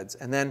livelihoods?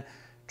 And then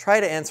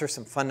try to answer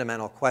some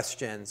fundamental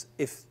questions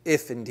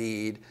if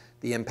indeed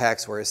the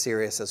impacts were as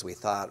serious as we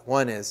thought.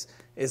 One is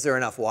there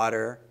enough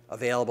water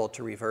available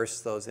to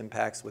reverse those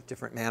impacts with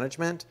different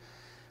management?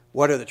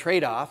 What are the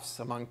trade-offs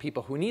among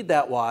people who need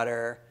that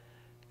water?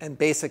 And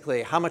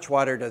basically, how much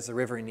water does the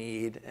river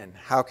need, and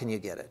how can you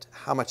get it?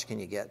 How much can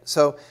you get?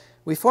 So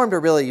we formed a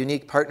really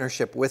unique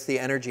partnership with the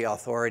energy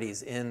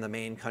authorities in the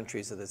main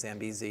countries of the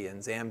Zambezi, in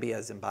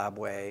Zambia,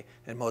 Zimbabwe,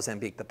 and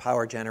Mozambique, the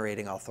power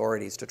generating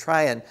authorities, to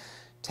try and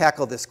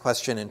tackle this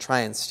question and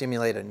try and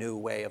stimulate a new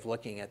way of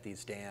looking at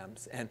these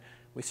dams. And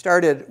we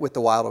started with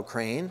the wattle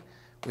crane.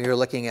 We were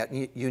looking at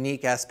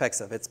unique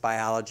aspects of its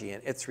biology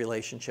and its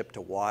relationship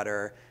to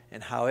water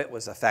and how it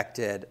was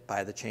affected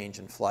by the change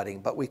in flooding.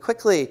 But we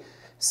quickly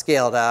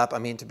scaled up. I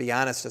mean, to be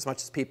honest, as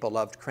much as people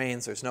loved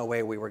cranes, there's no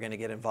way we were going to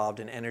get involved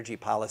in energy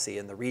policy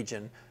in the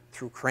region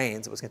through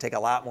cranes. It was going to take a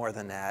lot more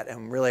than that.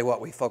 And really what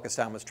we focused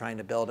on was trying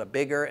to build a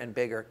bigger and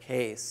bigger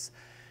case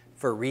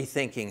for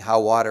rethinking how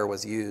water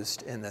was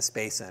used in this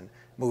basin,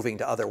 moving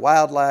to other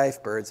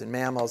wildlife, birds and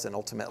mammals, and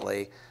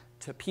ultimately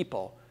to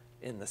people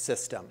in the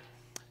system.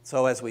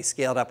 So as we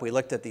scaled up, we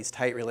looked at these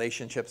tight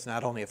relationships,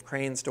 not only of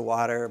cranes to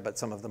water, but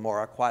some of the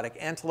more aquatic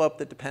antelope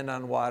that depend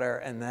on water,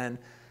 and then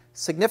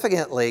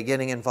significantly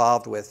getting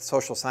involved with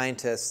social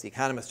scientists,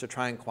 economists, to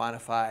try and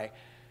quantify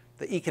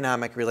the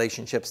economic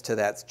relationships to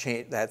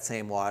that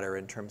same water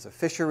in terms of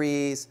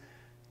fisheries,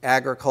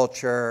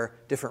 agriculture,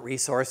 different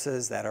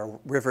resources that are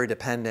river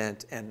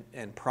dependent,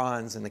 and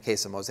prawns in the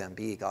case of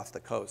Mozambique off the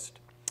coast.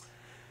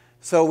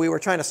 So we were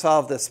trying to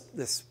solve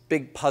this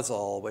big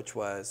puzzle, which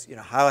was,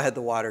 how had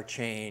the water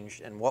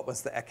changed, and what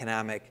was the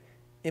economic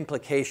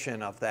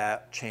implication of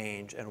that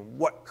change, and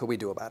what could we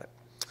do about it?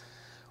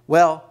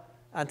 Well,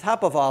 on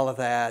top of all of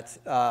that,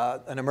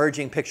 an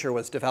emerging picture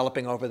was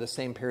developing over the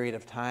same period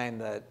of time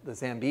that the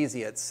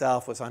Zambezi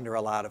itself was under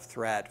a lot of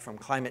threat from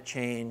climate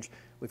change.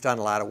 We've done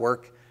a lot of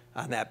work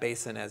on that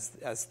basin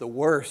as the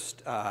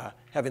worst,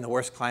 having the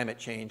worst climate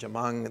change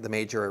among the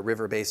major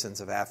river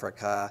basins of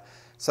Africa.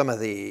 Some of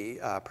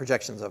the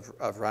projections of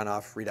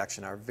runoff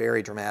reduction are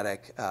very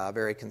dramatic,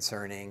 very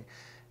concerning.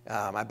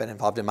 I've been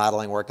involved in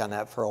modeling work on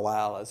that for a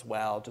while as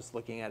well, just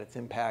looking at its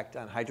impact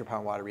on hydropower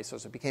and water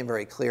resources. It became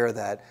very clear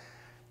that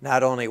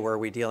not only were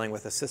we dealing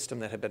with a system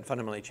that had been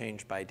fundamentally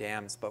changed by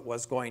dams, but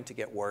was going to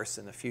get worse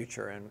in the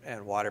future,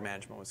 and water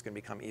management was going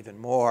to become even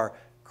more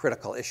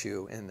critical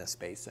issue in this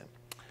basin.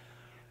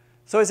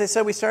 So as I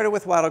said, we started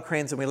with wattle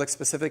cranes, and we looked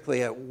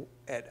specifically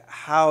at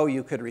how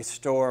you could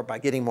restore, by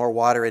getting more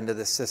water into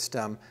the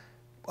system,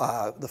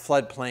 the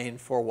floodplain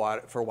for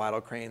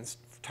wattle cranes,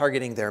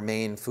 targeting their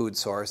main food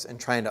source and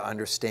trying to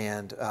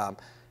understand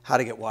how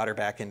to get water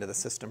back into the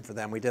system for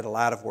them. We did a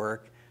lot of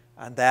work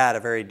on that. A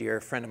very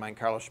dear friend of mine,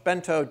 Carlos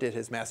Bento, did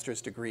his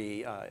master's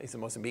degree. He's a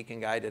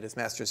Mozambican guy, did his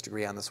master's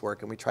degree on this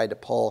work, and we tried to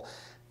pull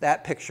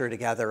that picture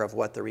together of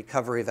what the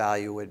recovery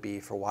value would be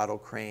for wattle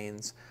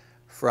cranes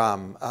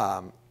from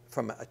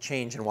a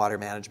change in water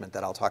management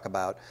that I'll talk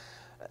about.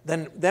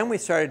 Then we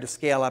started to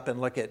scale up and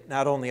look at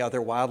not only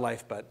other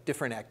wildlife, but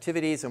different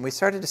activities, and we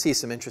started to see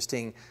some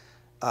interesting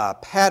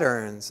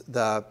patterns.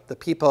 The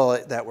people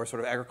that were sort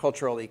of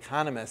agricultural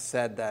economists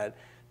said that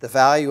the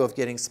value of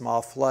getting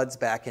small floods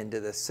back into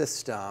the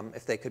system,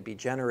 if they could be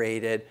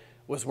generated,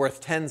 was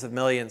worth tens of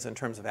millions in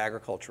terms of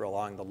agriculture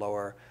along the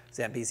lower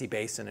Zambezi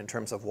Basin, in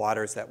terms of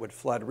waters that would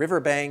flood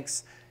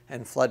riverbanks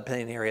and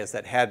floodplain areas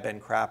that had been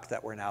cropped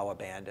that were now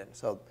abandoned.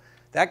 So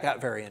that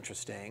got very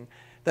interesting.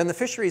 Then the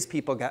fisheries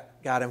people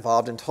got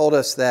involved and told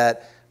us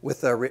that with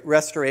the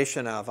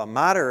restoration of a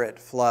moderate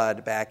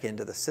flood back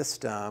into the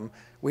system,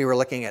 we were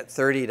looking at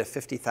 30 to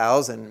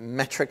 50,000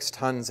 metric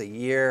tons a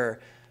year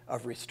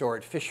of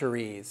restored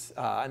fisheries.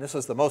 And this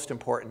was the most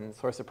important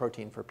source of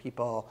protein for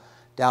people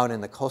down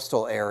in the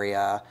coastal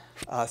area.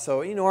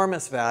 So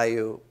enormous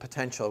value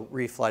potential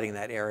reflooding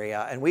that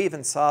area. And we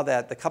even saw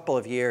that the couple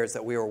of years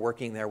that we were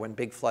working there when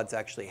big floods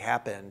actually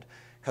happened,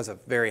 because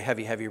of very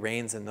heavy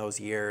rains in those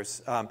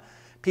years,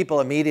 people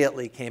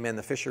immediately came in,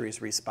 the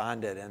fisheries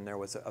responded, and there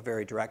was a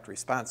very direct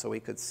response. So we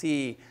could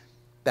see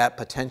that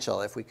potential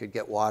if we could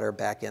get water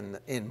back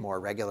in more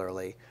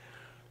regularly.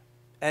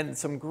 And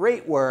some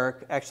great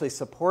work actually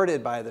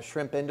supported by the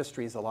shrimp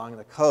industries along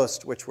the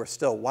coast, which were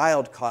still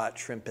wild-caught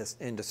shrimp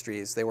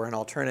industries. They were an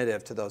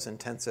alternative to those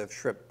intensive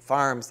shrimp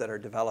farms that are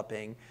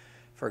developing,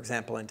 for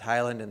example, in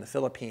Thailand and the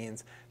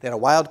Philippines. They had a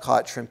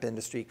wild-caught shrimp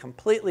industry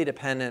completely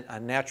dependent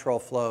on natural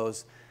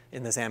flows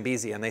in the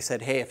Zambezi. And they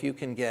said, hey, if you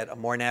can get a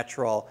more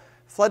natural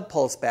flood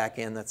pulse back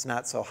in that's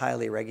not so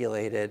highly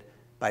regulated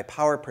by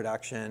power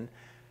production,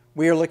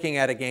 we are looking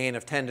at a gain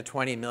of 10 to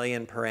 20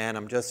 million per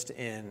annum just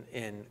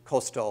in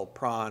coastal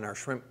prawn or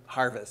shrimp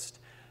harvest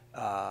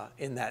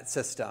in that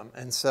system.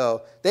 And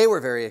so they were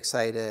very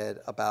excited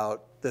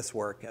about this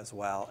work as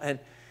well. And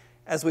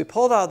as we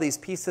pulled all these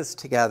pieces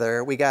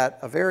together, we got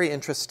a very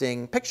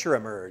interesting picture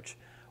emerge,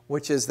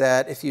 which is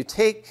that if you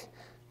take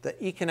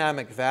the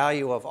economic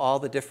value of all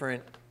the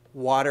different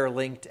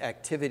water-linked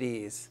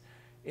activities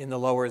in the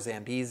lower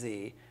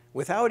Zambezi,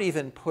 without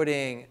even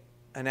putting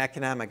an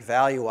economic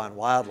value on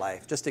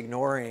wildlife, just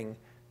ignoring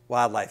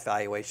wildlife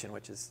valuation,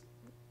 which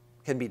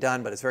can be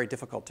done, but it's very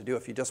difficult to do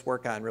if you just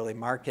work on really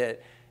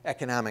market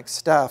economic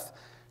stuff,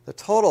 the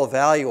total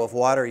value of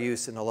water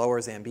use in the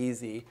lower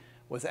Zambezi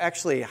was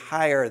actually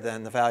higher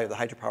than the value of the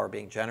hydropower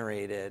being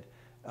generated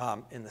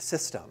in the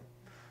system.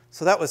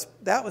 So that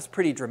was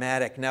pretty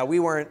dramatic. Now, we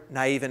weren't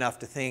naive enough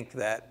to think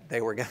that they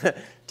were going to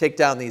take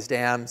down these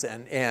dams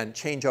and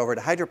change over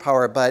to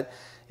hydropower, but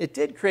it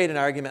did create an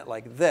argument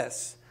like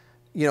this.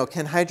 You know,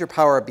 can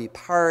hydropower be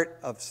part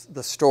of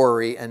the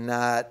story and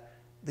not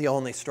the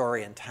only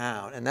story in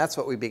town? And that's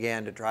what we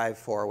began to drive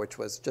for, which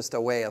was just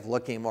a way of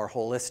looking more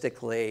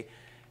holistically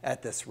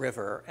at this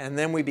river. And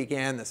then we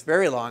began this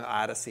very long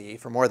odyssey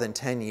for more than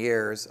 10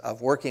 years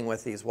of working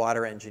with these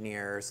water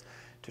engineers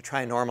to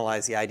try and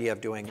normalize the idea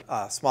of doing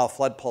small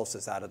flood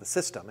pulses out of the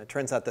system. It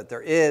turns out that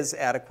there is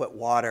adequate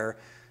water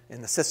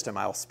in the system.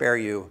 I'll spare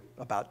you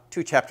about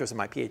 2 chapters of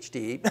my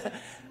PhD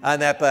on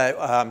that,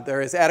 but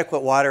there is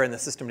adequate water in the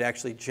system to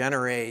actually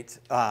generate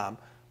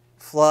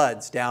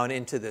floods down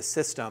into the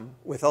system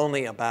with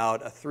only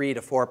about a 3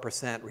 to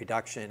 4%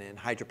 reduction in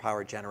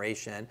hydropower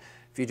generation.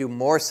 If you do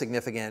more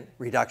significant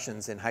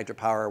reductions in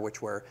hydropower,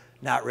 which were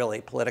not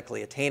really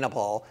politically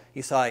attainable,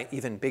 you saw an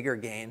even bigger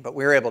gain, but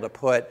we were able to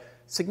put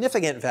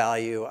significant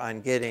value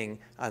on getting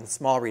on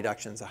small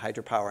reductions of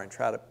hydropower and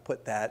try to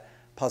put that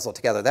puzzle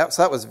together.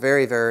 So that was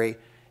very, very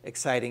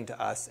exciting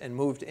to us and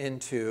moved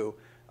into,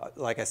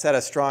 like I said,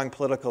 a strong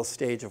political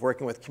stage of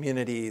working with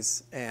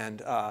communities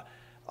and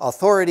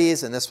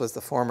authorities, and this was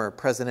the former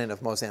president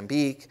of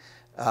Mozambique.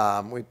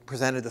 We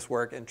presented this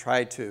work and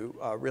tried to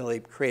really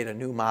create a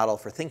new model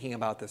for thinking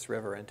about this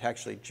river and to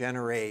actually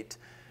generate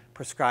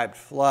prescribed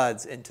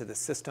floods into the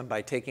system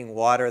by taking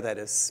water that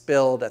is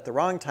spilled at the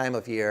wrong time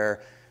of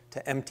year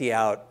to empty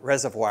out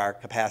reservoir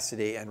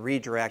capacity and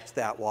redirect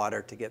that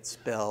water to get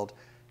spilled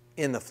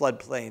in the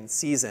floodplain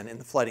season, in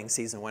the flooding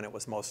season when it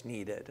was most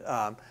needed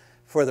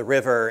for the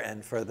river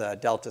and for the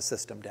delta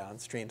system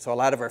downstream. So a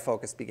lot of our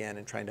focus began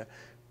in trying to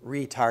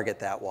retarget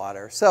that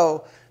water.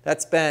 So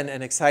that's been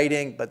an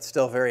exciting but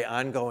still very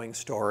ongoing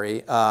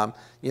story.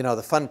 You know,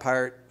 the fun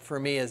part for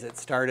me is it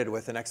started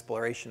with an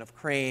exploration of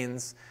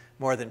cranes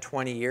more than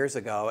 20 years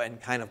ago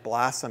and kind of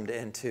blossomed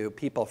into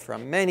people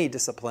from many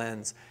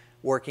disciplines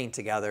working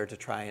together to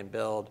try and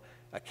build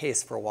a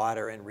case for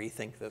water and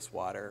rethink this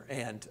water.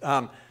 And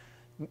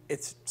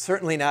It's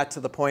certainly not to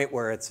the point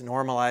where it's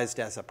normalized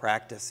as a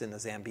practice in the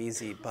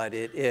Zambezi, but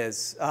it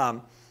is.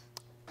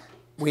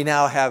 We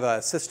now have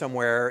a system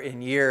where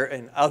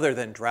in other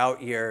than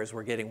drought years,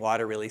 we're getting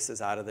water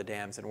releases out of the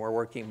dams, and we're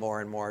working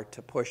more and more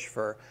to push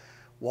for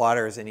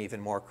waters in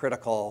even more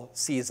critical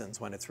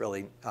seasons when it's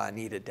really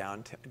needed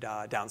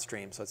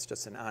downstream. So it's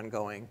just an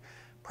ongoing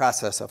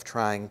process of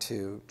trying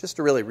to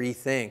really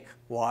rethink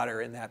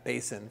water in that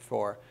basin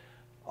for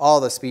all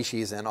the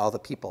species and all the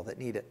people that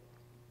need it.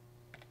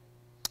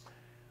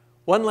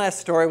 One last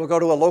story. We'll go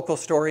to a local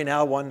story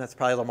now, one that's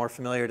probably a little more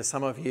familiar to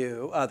some of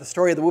you. The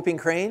story of the whooping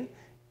crane.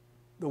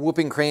 The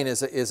whooping crane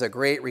is a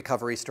great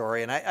recovery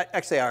story, and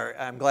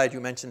I'm glad you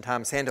mentioned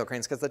Tom sandhill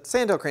cranes, because the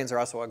sandhill cranes are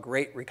also a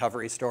great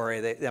recovery story.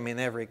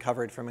 They've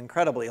recovered from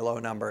incredibly low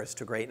numbers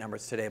to great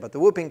numbers today, but the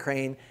whooping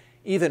crane,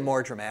 even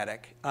more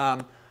dramatic.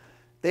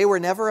 They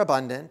were never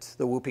abundant,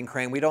 the whooping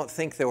crane. We don't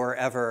think there were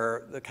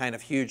ever the kind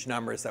of huge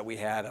numbers that we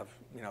had of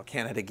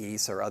Canada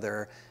geese or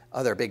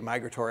other big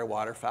migratory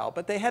waterfowl,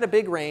 but they had a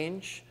big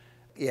range.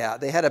 Yeah,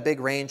 they had a big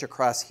range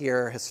across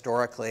here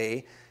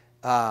historically.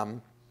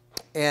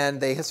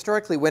 And they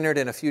historically wintered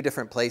in a few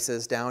different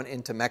places, down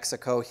into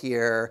Mexico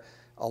here,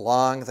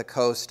 along the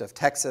coast of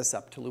Texas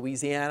up to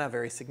Louisiana,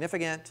 very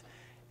significant,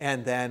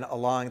 and then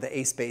along the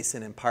Ace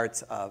Basin and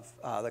parts of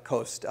the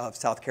coast of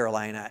South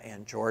Carolina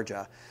and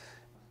Georgia.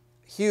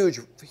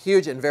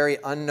 Huge and very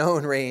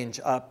unknown range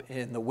up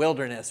in the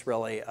wilderness,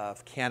 really,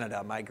 of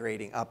Canada,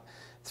 migrating up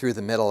through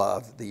the middle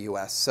of the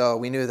U.S. So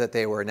we knew that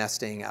they were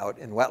nesting out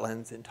in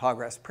wetlands in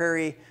tallgrass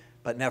prairie,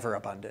 but never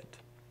abundant.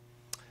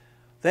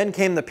 Then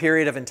came the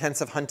period of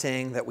intensive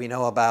hunting that we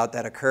know about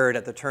that occurred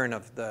at the turn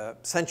of the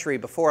century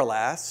before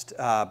last,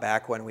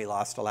 back when we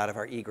lost a lot of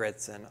our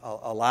egrets and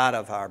a lot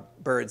of our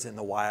birds in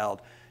the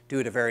wild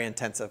due to very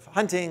intensive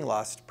hunting,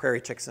 lost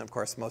prairie chicks, and of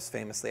course, most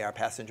famously, our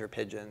passenger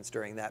pigeons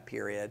during that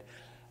period.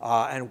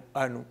 And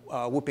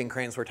whooping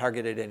cranes were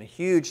targeted in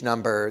huge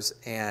numbers,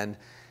 and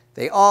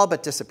they all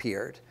but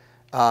disappeared.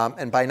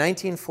 And by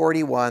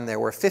 1941, there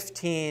were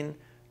 15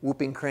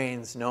 whooping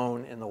cranes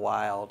known in the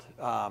wild.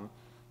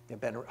 They've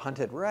been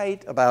hunted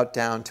right about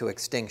down to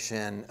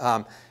extinction.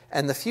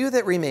 And the few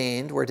that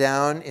remained were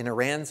down in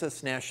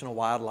Aransas National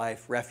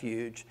Wildlife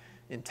Refuge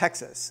in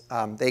Texas.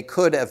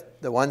 The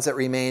ones that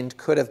remained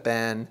could have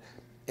been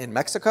in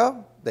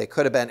Mexico. They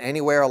could have been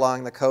anywhere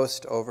along the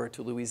coast over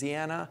to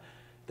Louisiana.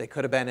 They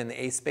could have been in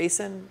the Ace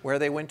Basin where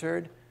they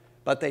wintered,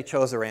 but they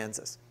chose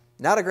Aransas.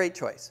 Not a great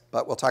choice,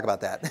 but we'll talk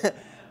about that.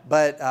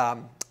 But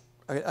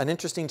an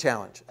interesting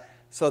challenge.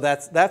 So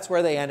that's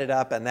where they ended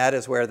up, and that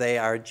is where they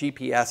are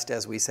GPS'd,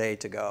 as we say,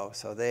 to go.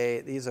 So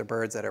these are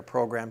birds that are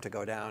programmed to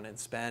go down and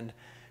spend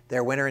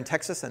their winter in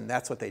Texas, and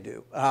that's what they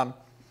do.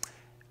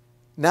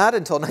 Not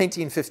until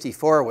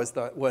 1954 was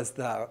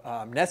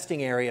the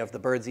nesting area of the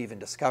birds even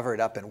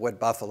discovered up in Wood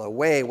Buffalo,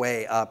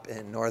 way up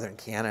in northern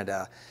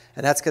Canada.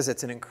 And that's because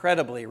it's an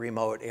incredibly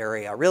remote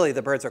area. Really,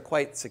 the birds are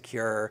quite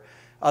secure,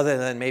 other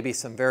than maybe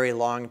some very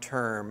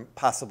long-term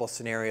possible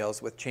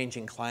scenarios with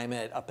changing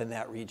climate up in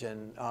that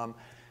region.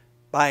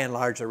 By and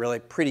large, they're really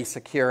pretty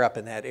secure up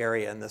in that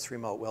area in this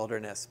remote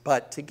wilderness.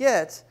 But to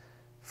get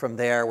from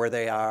there, where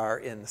they are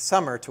in the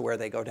summer, to where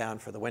they go down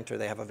for the winter,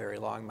 they have a very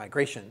long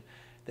migration.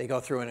 They go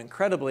through an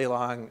incredibly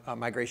long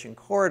migration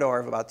corridor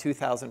of about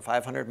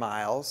 2,500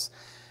 miles,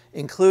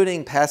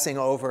 including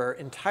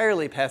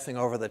entirely passing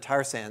over the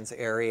tar sands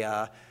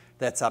area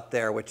that's up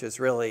there, which is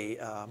really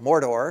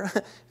Mordor,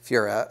 if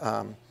you're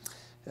a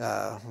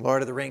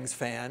Lord of the Rings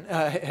fan.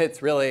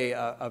 It's really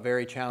a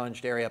very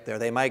challenged area up there.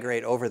 They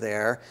migrate over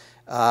there,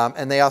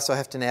 and they also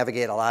have to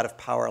navigate a lot of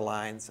power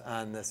lines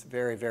on this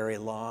very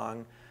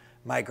long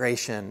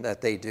migration that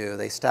they do.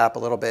 They stop a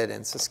little bit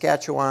in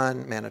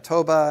Saskatchewan,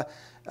 Manitoba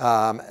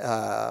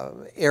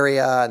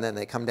area, and then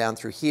they come down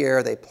through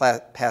here. They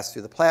pass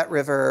through the Platte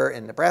River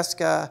in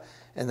Nebraska,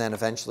 and then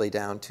eventually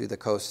down to the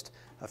coast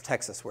of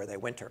Texas where they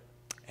winter.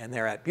 And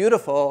they're at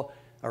beautiful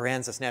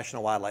Aransas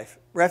National Wildlife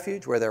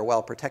Refuge, where they're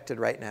well protected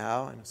right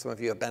now. And some of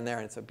you have been there,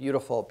 and it's a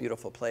beautiful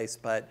place.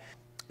 But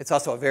it's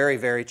also a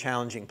very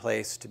challenging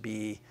place to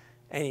be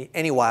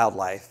any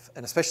wildlife,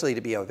 and especially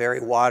to be a very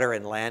water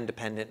and land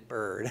dependent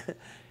bird.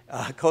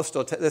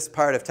 This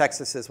part of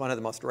Texas is one of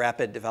the most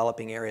rapid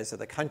developing areas of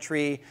the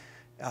country.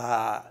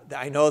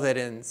 I know that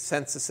in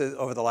censuses,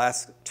 over the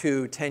last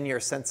 2 10-year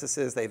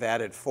censuses, they've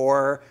added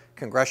 4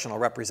 congressional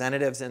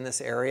representatives in this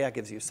area. It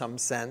gives you some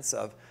sense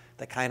of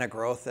the kind of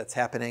growth that's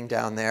happening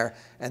down there.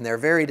 And they're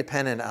very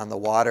dependent on the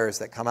waters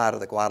that come out of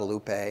the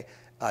Guadalupe,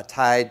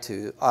 tied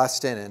to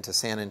Austin and to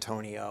San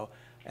Antonio,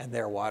 and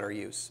their water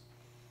use.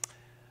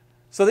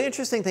 So the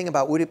interesting thing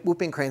about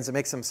whooping cranes that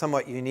makes them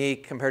somewhat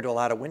unique compared to a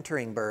lot of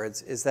wintering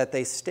birds is that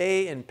they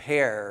stay in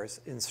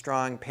pairs, in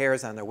strong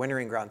pairs on their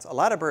wintering grounds. A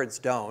lot of birds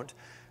don't,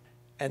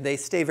 and they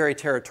stay very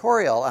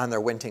territorial on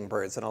their wintering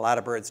birds, and a lot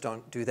of birds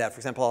don't do that. For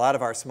example, a lot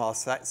of our small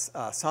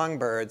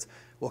songbirds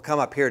will come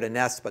up here to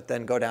nest, but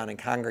then go down and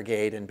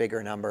congregate in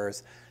bigger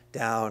numbers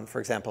down, for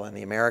example, in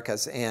the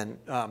Americas. And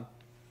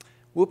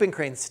whooping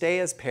cranes stay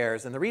as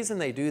pairs, and the reason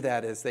they do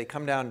that is they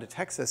come down to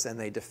Texas and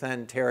they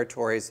defend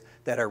territories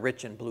that are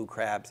rich in blue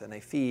crabs, and they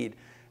feed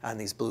on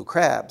these blue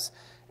crabs.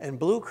 And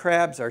blue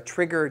crabs are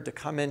triggered to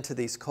come into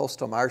these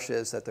coastal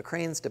marshes that the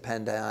cranes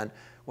depend on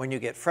when you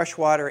get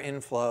freshwater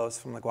inflows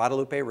from the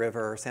Guadalupe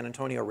River or San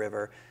Antonio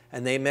River,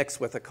 and they mix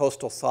with the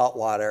coastal salt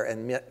water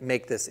and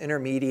make this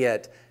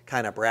intermediate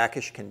kind of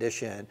brackish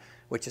condition,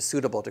 which is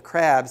suitable to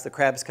crabs. The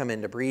crabs come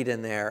in to breed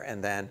in there,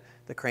 and then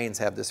the cranes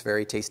have this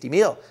very tasty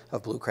meal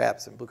of blue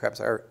crabs, and blue crabs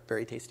are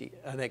very tasty.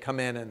 And they come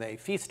in and they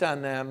feast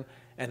on them,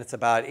 and it's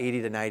about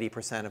 80 to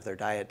 90% of their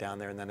diet down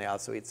there, and then they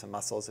also eat some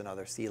mussels and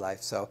other sea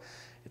life. So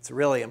it's a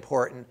really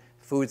important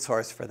food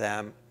source for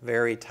them,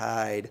 very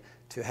tied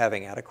to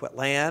having adequate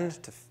land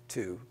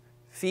to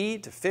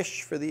feed, to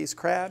fish for these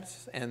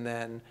crabs, and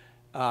then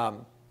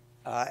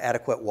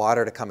adequate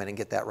water to come in and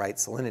get that right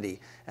salinity.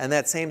 And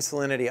that same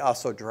salinity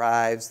also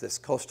drives this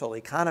coastal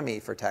economy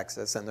for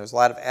Texas, and there's a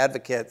lot of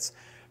advocates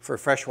for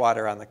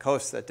freshwater on the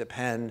coast that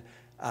depend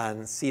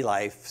on sea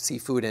life,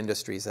 seafood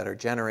industries that are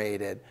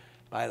generated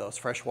by those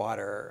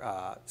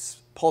freshwater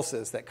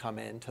pulses that come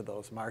into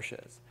those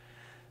marshes.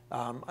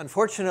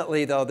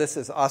 Unfortunately, though, this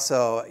is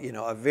also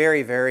a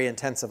very, very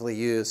intensively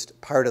used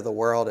part of the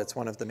world. It's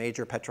one of the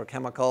major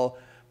petrochemical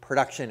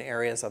production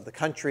areas of the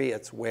country.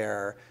 It's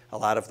where a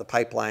lot of the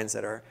pipelines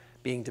that are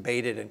being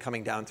debated and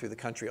coming down through the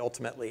country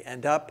ultimately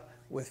end up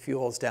with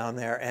fuels down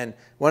there. And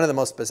one of the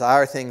most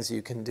bizarre things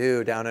you can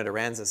do down at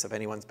Aransas, if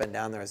anyone's been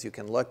down there, is you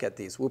can look at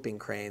these whooping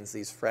cranes,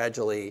 these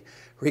fragilely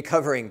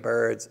recovering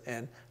birds,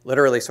 and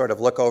literally sort of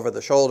look over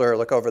the shoulder,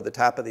 look over the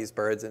top of these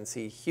birds, and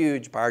see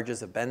huge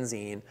barges of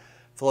benzene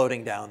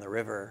floating down the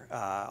river,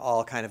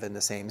 all kind of in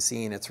the same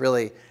scene. It's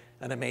really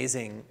an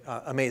amazing,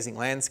 amazing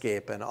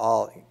landscape, and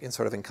all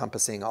sort of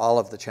encompassing all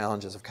of the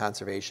challenges of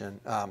conservation.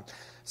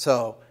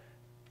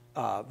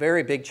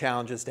 Very big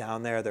challenges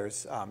down there.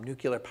 There's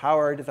nuclear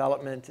power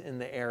development in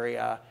the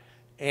area,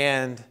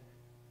 and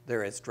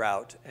there is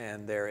drought,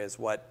 and there is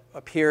what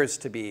appears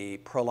to be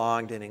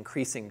prolonged and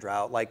increasing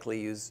drought,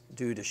 likely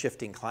due to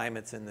shifting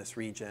climates in this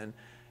region,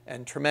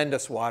 and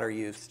tremendous water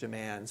use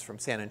demands from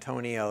San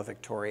Antonio,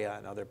 Victoria,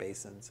 and other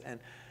basins. And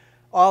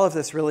all of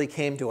this really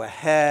came to a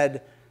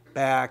head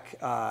back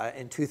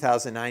in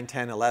 2009,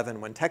 10, 11,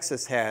 when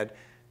Texas had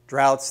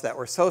droughts that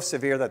were so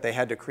severe that they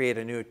had to create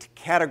a new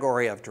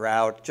category of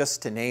drought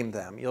just to name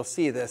them. You'll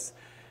see this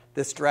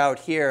drought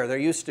here. There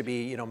used to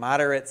be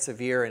moderate,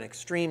 severe, and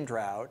extreme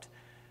drought.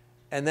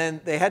 And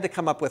then they had to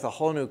come up with a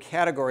whole new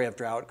category of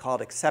drought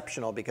called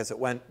exceptional, because it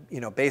went,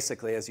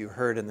 basically, as you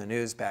heard in the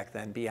news back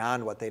then,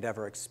 beyond what they'd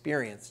ever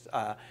experienced.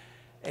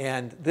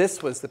 And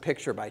this was the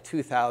picture by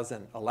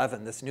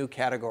 2011. This new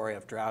category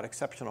of drought,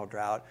 exceptional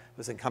drought,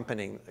 was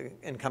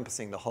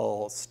encompassing the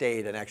whole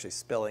state and actually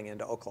spilling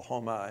into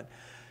Oklahoma and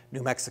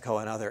New Mexico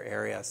and other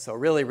areas. So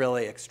really,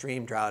 really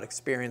extreme drought,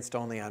 experienced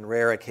only on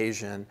rare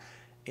occasion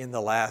in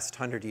the last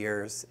 100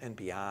 years and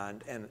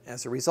beyond. And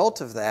as a result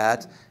of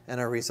that,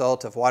 and a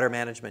result of water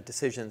management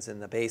decisions in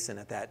the basin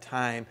at that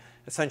time,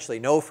 essentially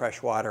no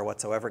fresh water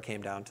whatsoever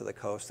came down to the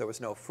coast. There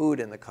was no food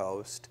in the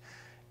coast,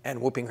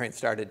 and whooping cranes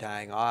started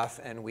dying off,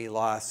 and we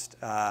lost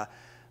roughly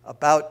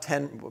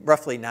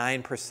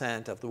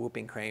 9% of the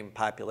whooping crane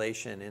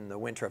population in the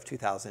winter of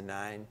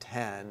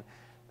 2009-10,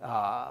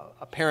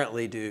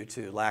 apparently due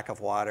to lack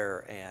of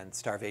water and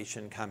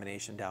starvation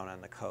combination down on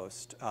the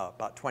coast.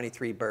 About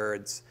 23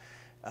 birds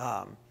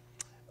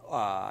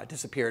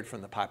disappeared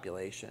from the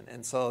population.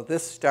 And so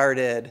this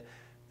started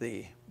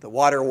the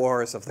water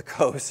wars of the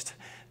coast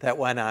that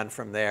went on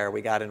from there.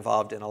 We got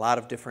involved in a lot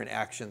of different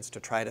actions to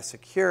try to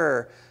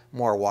secure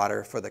more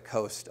water for the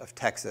coast of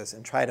Texas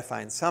and try to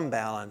find some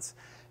balance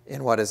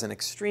in what is an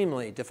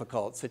extremely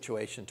difficult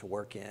situation to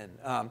work in.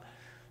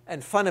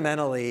 And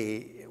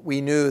fundamentally, we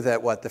knew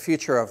that what the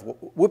future of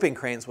whooping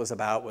cranes was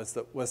about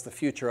was the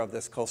future of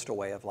this coastal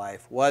way of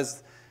life.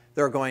 Was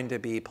there going to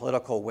be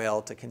political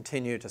will to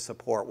continue to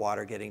support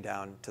water getting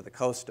down to the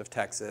coast of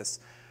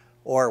Texas,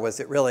 or was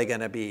it really going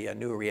to be a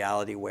new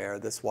reality where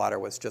this water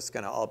was just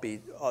going to all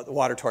be, the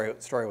water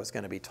story was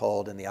going to be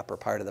told in the upper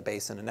part of the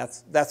basin? And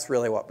that's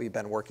really what we've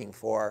been working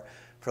for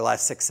the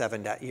last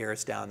 6-7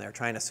 years down there,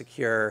 trying to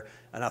secure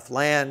enough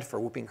land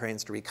for whooping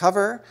cranes to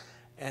recover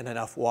and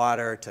enough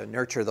water to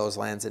nurture those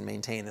lands and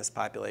maintain this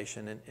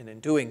population, and in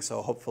doing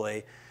so,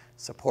 hopefully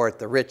support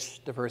the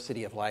rich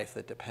diversity of life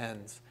that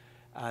depends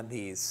on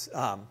these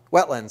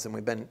wetlands. And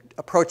we've been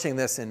approaching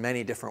this in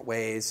many different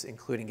ways,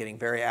 including getting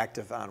very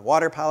active on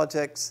water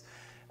politics,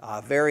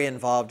 very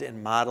involved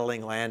in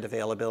modeling land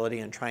availability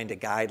and trying to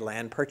guide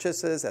land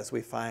purchases as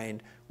we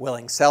find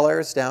willing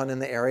sellers down in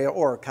the area,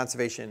 or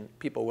conservation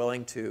people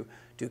willing to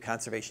do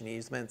conservation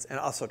easements, and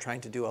also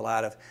trying to do a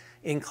lot of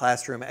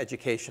in-classroom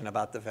education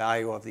about the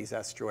value of these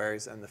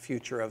estuaries and the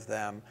future of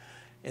them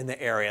in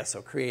the area.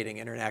 So creating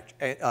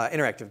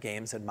interactive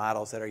games and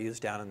models that are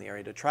used down in the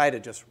area to try to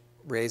just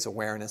raise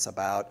awareness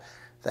about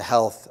the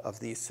health of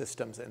these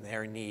systems and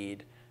their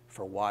need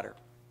for water.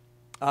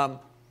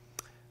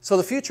 So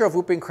the future of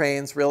whooping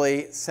cranes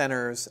really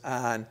centers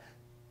on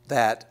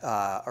that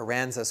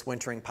Aransas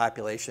wintering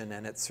population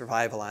and its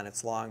survival on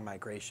its long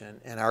migration.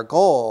 And our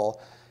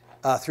goal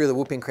through the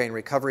whooping crane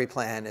recovery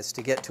plan is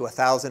to get to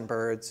 1,000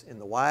 birds in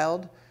the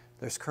wild.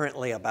 There's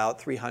currently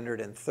about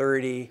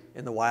 330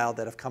 in the wild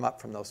that have come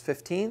up from those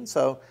 15.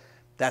 So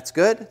that's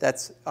good.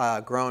 That's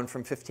grown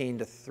from 15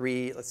 to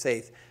 3, let's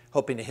say,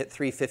 hoping to hit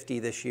 350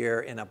 this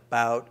year in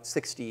about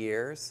 60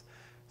 years.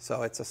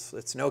 So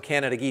it's no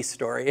Canada geese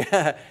story.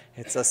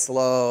 It's a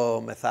slow,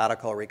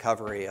 methodical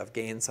recovery of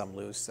gain some,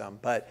 lose some.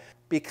 But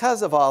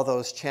because of all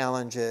those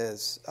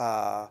challenges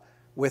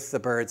with the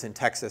birds in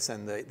Texas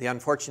and the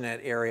unfortunate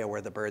area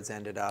where the birds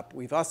ended up,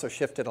 we've also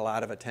shifted a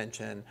lot of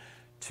attention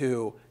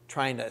to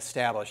trying to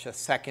establish a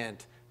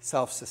second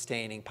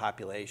self-sustaining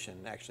population,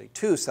 actually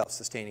 2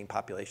 self-sustaining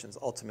populations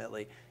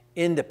ultimately,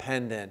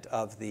 independent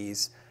of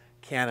these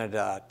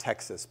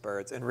Canada-Texas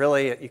birds. And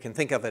really, you can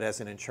think of it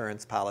as an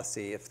insurance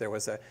policy.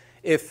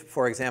 If,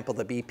 for example,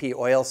 the BP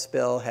oil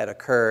spill had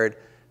occurred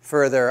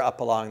further up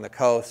along the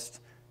coast,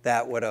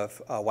 that would have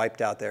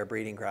wiped out their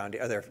breeding ground,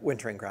 or their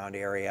wintering ground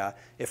area.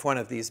 If one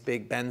of these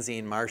big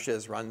benzene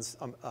marshes runs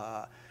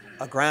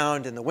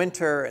aground in the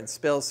winter and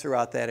spills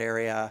throughout that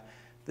area,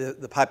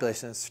 the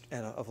population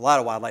of a lot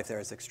of wildlife there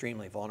is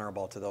extremely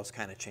vulnerable to those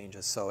kind of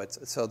changes. So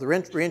the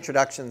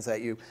reintroductions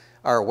that you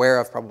are aware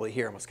of probably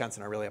here in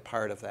Wisconsin are really a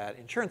part of that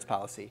insurance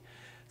policy.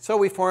 So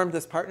we formed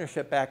this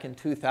partnership back in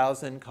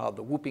 2000 called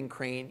the Whooping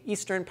Crane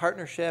Eastern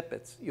Partnership.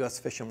 It's U.S.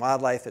 Fish and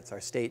Wildlife, it's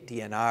our state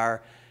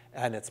DNR,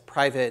 and it's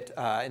private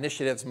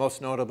initiatives,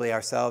 most notably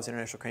ourselves,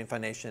 International Crane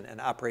Foundation, and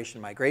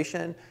Operation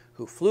Migration,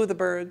 who flew the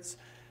birds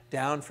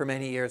down for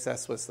many years.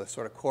 This was the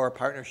sort of core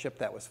partnership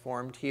that was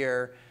formed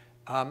here.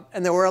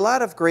 And there were a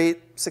lot of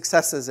great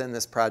successes in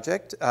this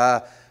project.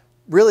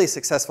 Really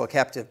successful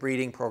captive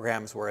breeding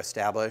programs were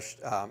established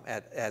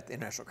at the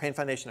International Crane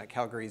Foundation, at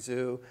Calgary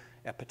Zoo,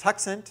 at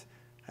Patuxent.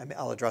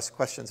 I'll address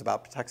questions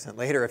about Patuxent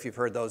later if you've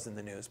heard those in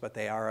the news, but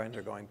they are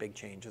undergoing big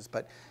changes.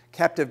 But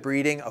captive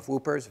breeding of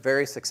whoopers,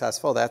 very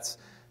successful. That's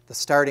the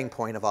starting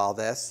point of all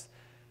this.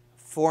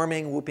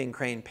 Forming whooping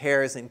crane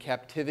pairs in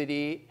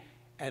captivity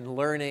and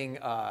learning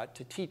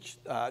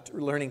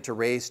learning to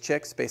raise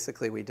chicks.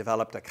 Basically, we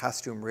developed a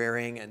costume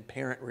rearing and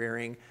parent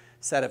rearing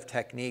set of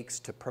techniques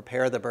to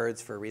prepare the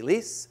birds for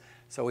release.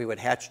 So we would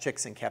hatch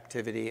chicks in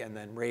captivity and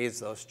then raise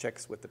those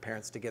chicks with the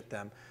parents to get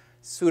them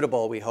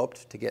suitable, we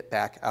hoped, to get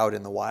back out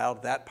in the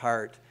wild. That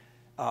part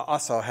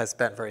also has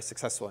been very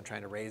successful in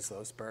trying to raise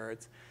those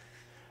birds.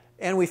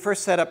 And we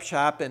first set up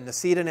shop in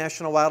Necedah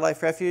National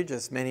Wildlife Refuge.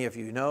 As many of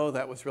you know,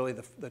 that was really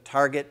the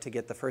target to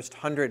get the first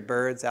 100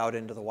 birds out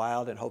into the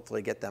wild and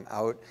hopefully get them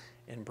out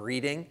and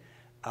breeding.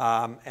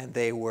 And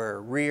they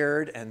were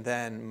reared and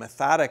then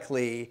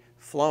methodically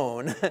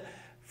flown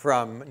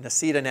from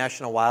Necedah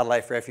National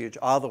Wildlife Refuge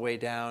all the way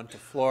down to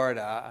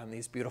Florida on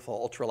these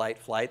beautiful ultralight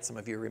flights. Some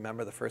of you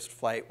remember the first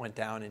flight went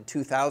down in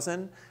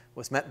 2000,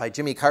 was met by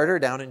Jimmy Carter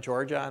down in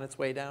Georgia on its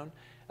way down.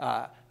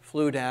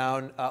 Flew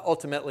down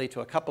ultimately to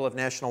a couple of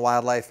national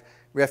wildlife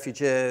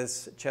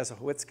refuges,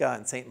 Chesahowitzka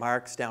and St.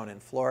 Mark's down in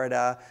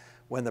Florida.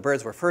 When the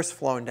birds were first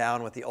flown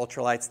down with the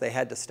ultralights, they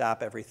had to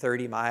stop every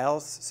 30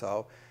 miles.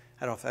 So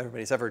I don't know if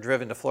everybody's ever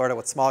driven to Florida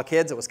with small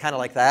kids. It was kind of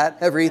like that,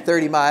 every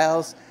 30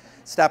 miles.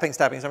 Stopping.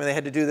 I mean, they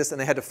had to do this, and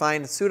they had to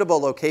find suitable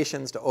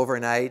locations to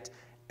overnight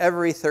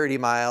every 30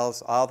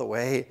 miles all the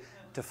way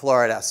to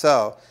Florida.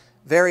 So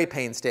very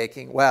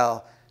painstaking.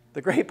 Well,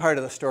 the great part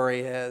of the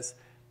story is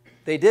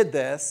they did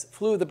this,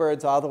 flew the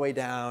birds all the way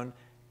down,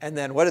 and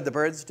then what did the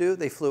birds do?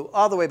 They flew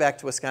all the way back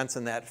to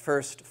Wisconsin that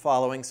first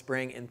following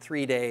spring in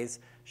 3 days,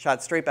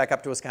 shot straight back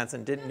up to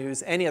Wisconsin, didn't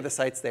use any of the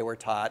sites they were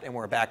taught, and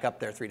were back up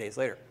there 3 days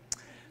later.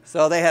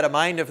 So they had a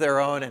mind of their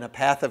own and a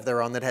path of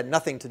their own that had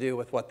nothing to do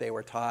with what they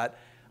were taught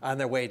on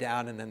their way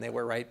down, and then they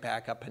were right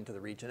back up into the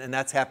region. And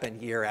that's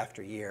happened year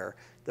after year.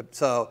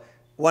 So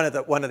one of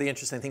the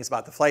interesting things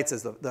about the flights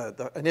is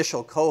the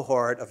initial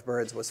cohort of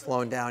birds was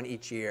flown down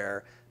each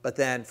year, but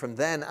then from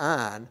then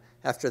on,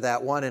 after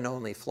that one and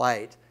only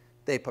flight,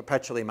 they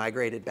perpetually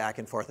migrated back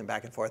and forth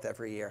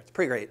every year. It's a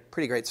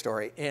pretty great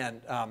story.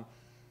 And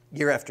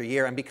year after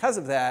year, and because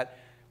of that,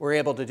 we're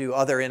able to do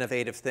other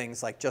innovative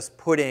things like just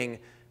putting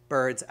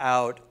birds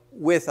out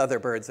with other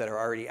birds that are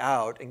already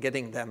out and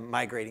getting them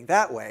migrating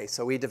that way.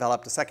 So we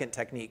developed a second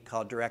technique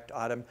called direct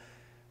autumn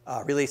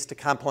release to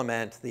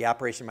complement the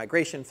Operation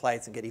Migration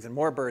flights and get even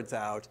more birds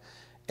out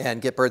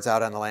and get birds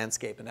out on the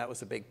landscape. And that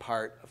was a big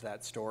part of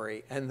that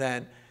story. And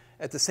then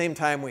at the same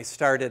time, we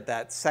started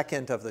that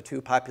second of the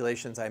 2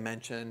 populations I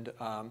mentioned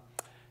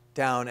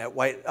down at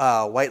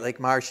White Lake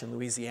Marsh in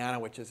Louisiana,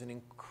 which is an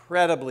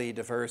incredibly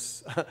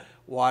diverse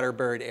water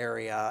bird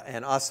area.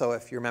 And also,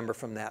 if you remember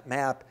from that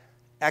map,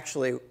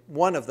 actually,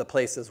 one of the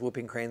places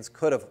whooping cranes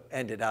could have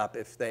ended up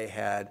if they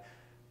had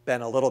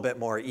been a little bit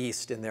more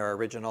east in their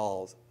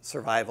original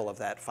survival of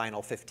that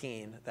final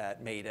 15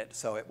 that made it.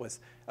 So it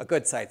was a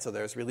good site. So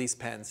there's release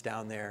pens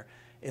down there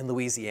in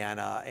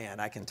Louisiana,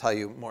 and I can tell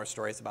you more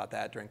stories about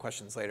that during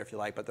questions later if you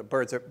like. But the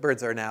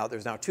birds are now,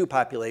 there's now 2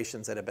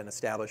 populations that have been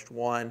established.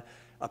 One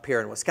up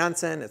here in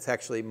Wisconsin. It's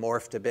actually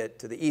morphed a bit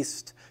to the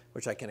east,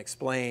 which I can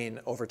explain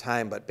over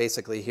time, but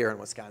basically here in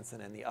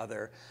Wisconsin and the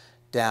other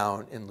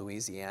down in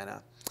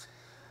Louisiana.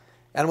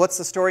 And what's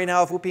the story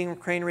now of whooping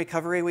crane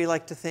recovery, we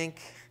like to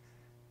think?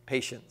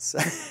 Patience.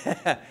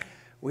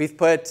 We've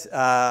put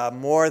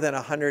more than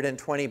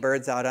 120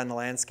 birds out on the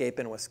landscape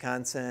in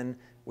Wisconsin.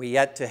 We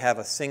yet to have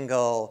a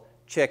single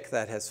chick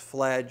that has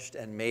fledged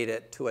and made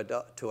it to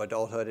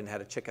adulthood and had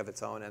a chick of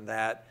its own, and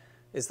that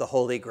is the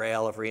holy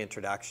grail of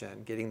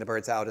reintroduction, getting the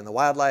birds out in the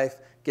wildlife,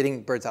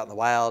 getting birds out in the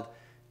wild,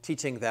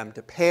 teaching them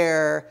to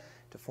pair,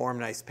 to form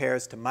nice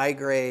pairs, to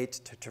migrate,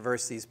 to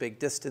traverse these big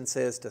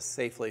distances, to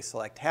safely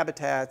select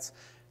habitats,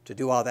 to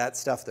do all that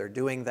stuff. They're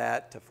doing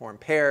that, to form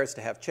pairs,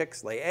 to have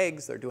chicks, lay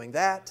eggs, they're doing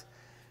that.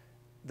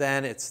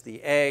 Then it's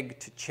the egg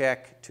to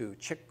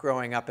chick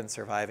growing up and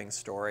surviving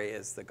story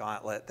is the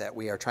gauntlet that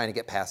we are trying to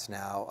get past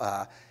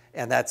now.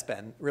 And that's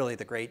been really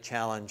the great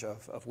challenge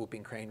of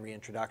whooping crane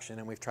reintroduction.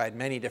 And we've tried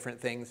many different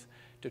things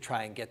to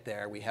try and get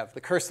there. We have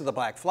the curse of the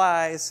black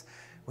flies.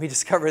 We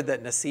discovered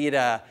that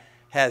Nesita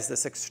has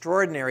this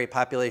extraordinary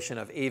population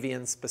of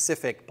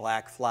avian-specific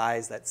black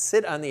flies that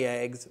sit on the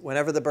eggs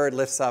whenever the bird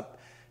lifts up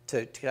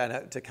to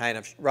kind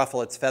of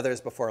ruffle its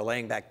feathers before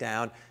laying back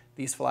down.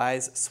 These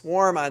flies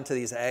swarm onto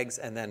these eggs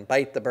and then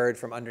bite the bird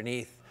from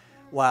underneath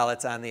while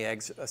it's on the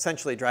eggs,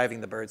 essentially driving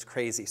the birds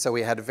crazy. So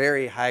we had a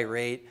very high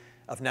rate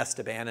of nest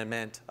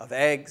abandonment of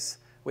eggs.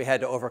 We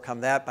had to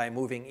overcome that by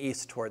moving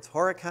east towards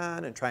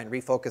Horicon and try and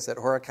refocus at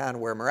Horicon,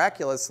 where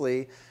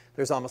miraculously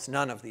there's almost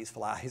none of these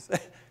flies.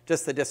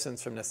 Just the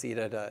distance from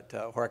Nesita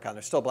to Horicon.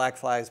 There's still black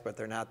flies, but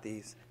they're not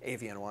these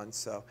avian ones.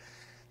 So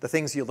the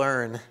things you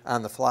learn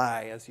on the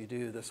fly as you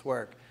do this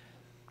work.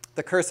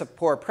 The curse of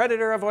poor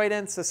predator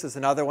avoidance. This is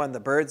another one. The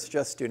birds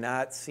just do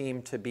not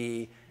seem to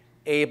be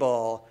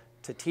able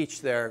to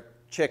teach their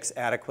chicks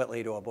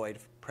adequately to avoid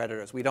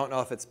predators. We don't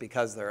know if it's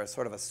because there's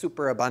sort of a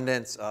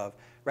superabundance of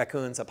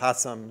raccoons,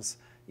 opossums,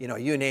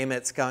 you name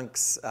it,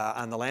 skunks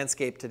on the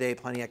landscape today,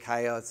 plenty of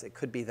coyotes. It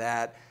could be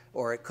that,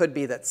 or it could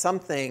be that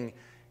something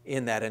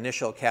in that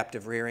initial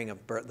captive rearing of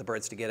the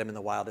birds to get them in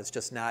the wild is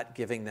just not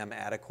giving them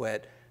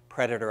adequate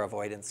predator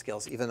avoidance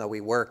skills, even though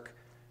we work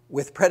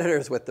with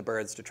predators with the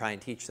birds to try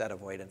and teach that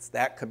avoidance.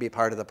 That could be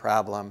part of the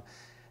problem.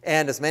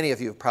 And as many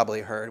of you have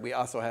probably heard, we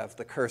also have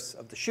the curse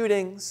of the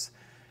shootings.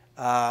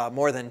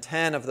 More than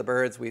 10 of the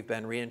birds we've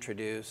been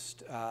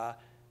reintroduced,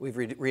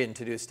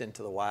 reintroduced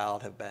into the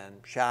wild have been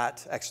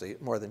shot. Actually,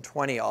 more than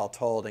 20 all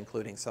told,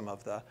 including some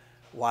of the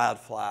wild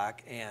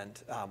flock.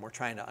 And we're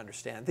trying to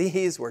understand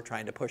these. We're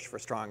trying to push for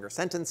stronger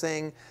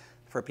sentencing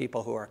for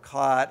people who are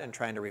caught and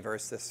trying to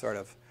reverse this sort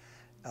of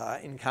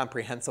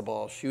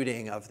incomprehensible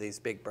shooting of these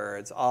big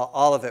birds,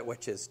 all of it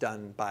which is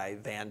done by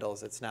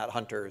vandals. It's not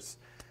hunters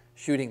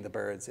shooting the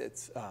birds.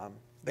 It's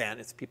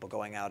people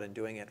going out and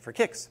doing it for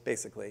kicks,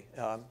 basically.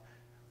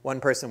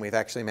 One person we've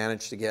actually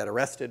managed to get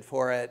arrested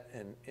for it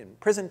in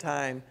prison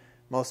time.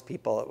 Most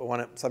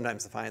people,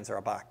 sometimes the fines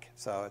are $1.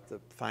 So the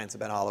fines have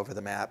been all over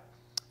the map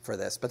for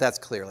this, but that's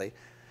clearly.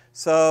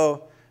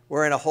 So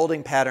we're in a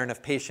holding pattern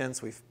of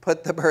patience. We've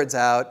put the birds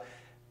out.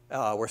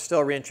 We're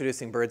still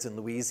reintroducing birds in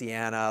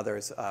Louisiana.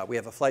 We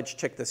have a fledged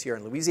chick this year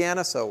in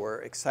Louisiana, so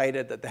we're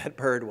excited that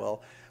bird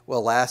will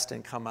last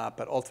and come up.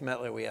 But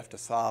ultimately, we have to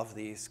solve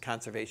these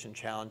conservation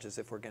challenges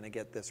if we're going to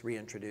get this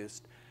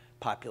reintroduced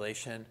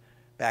population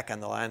back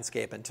on the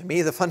landscape. And to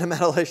me, the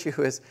fundamental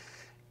issue is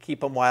keep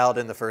them wild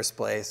in the first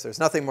place. There's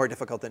nothing more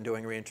difficult than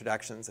doing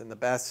reintroductions, and the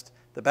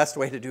best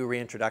way to do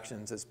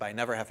reintroductions is by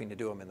never having to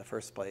do them in the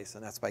first place,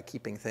 and that's by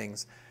keeping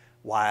things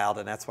wild.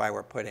 And that's why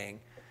we're putting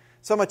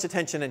so much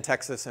attention in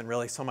Texas and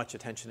really so much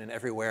attention in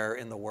everywhere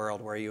in the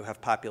world where you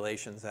have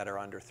populations that are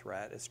under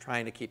threat, is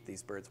trying to keep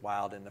these birds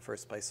wild in the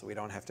first place so we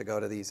don't have to go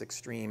to these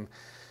extreme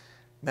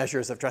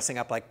measures of dressing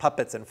up like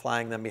puppets and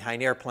flying them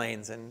behind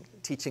airplanes and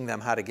teaching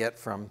them how to get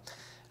from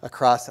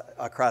across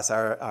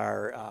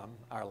our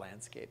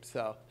landscape.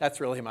 So that's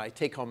really my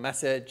take-home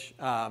message.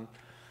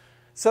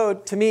 So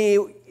to me,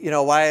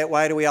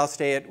 why do we all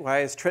why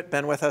has Trit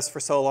been with us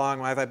for so long?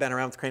 Why have I been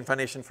around with the Crane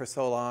Foundation for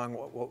so long?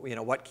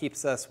 What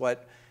keeps us?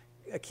 What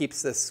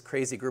keeps this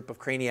crazy group of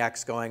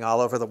craniacs going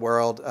all over the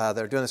world that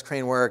are doing this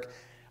crane work?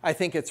 I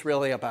think it's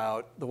really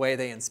about the way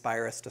they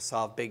inspire us to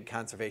solve big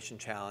conservation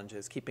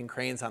challenges. Keeping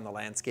cranes on the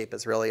landscape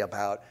is really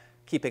about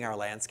keeping our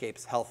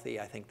landscapes healthy.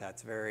 I think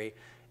that's very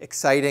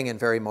exciting and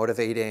very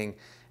motivating.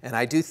 And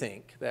I do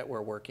think that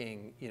we're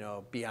working,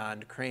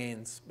 beyond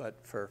cranes, but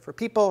for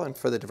people and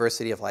for the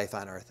diversity of life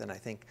on Earth. And I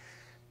think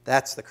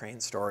that's the crane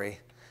story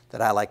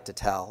that I like to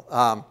tell.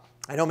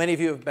 I know many of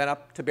you have been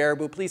up to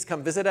Baraboo. Please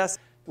come visit us.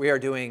 We are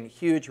doing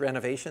huge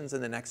renovations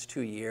in the next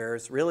 2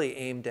 years, really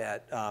aimed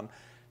at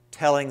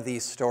telling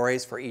these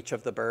stories for each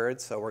of the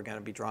birds. So we're going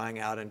to be drawing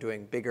out and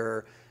doing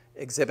bigger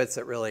exhibits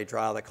that really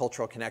draw the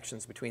cultural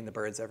connections between the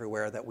birds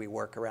everywhere that we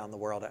work around the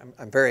world.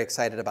 I'm very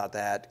excited about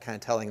that, kind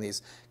of telling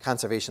these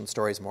conservation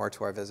stories more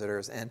to our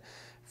visitors. And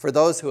for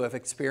those who have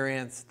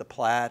experienced the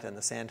Platte and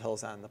the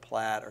sandhills on the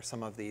Platte or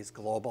some of these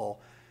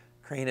global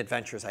crane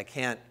adventures, I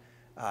can't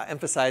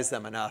emphasize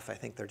them enough. I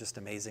think they're just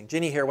amazing.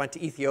 Ginny here went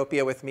to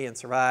Ethiopia with me and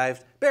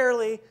survived,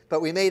 barely,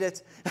 but we made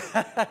it.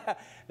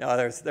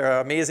 No, there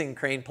are amazing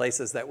crane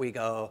places that we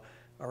go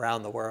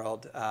around the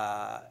world,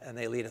 and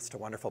they lead us to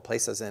wonderful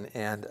places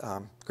and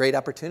great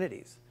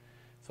opportunities.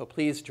 So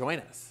please join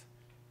us.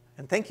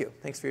 And thank you.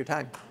 Thanks for your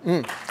time.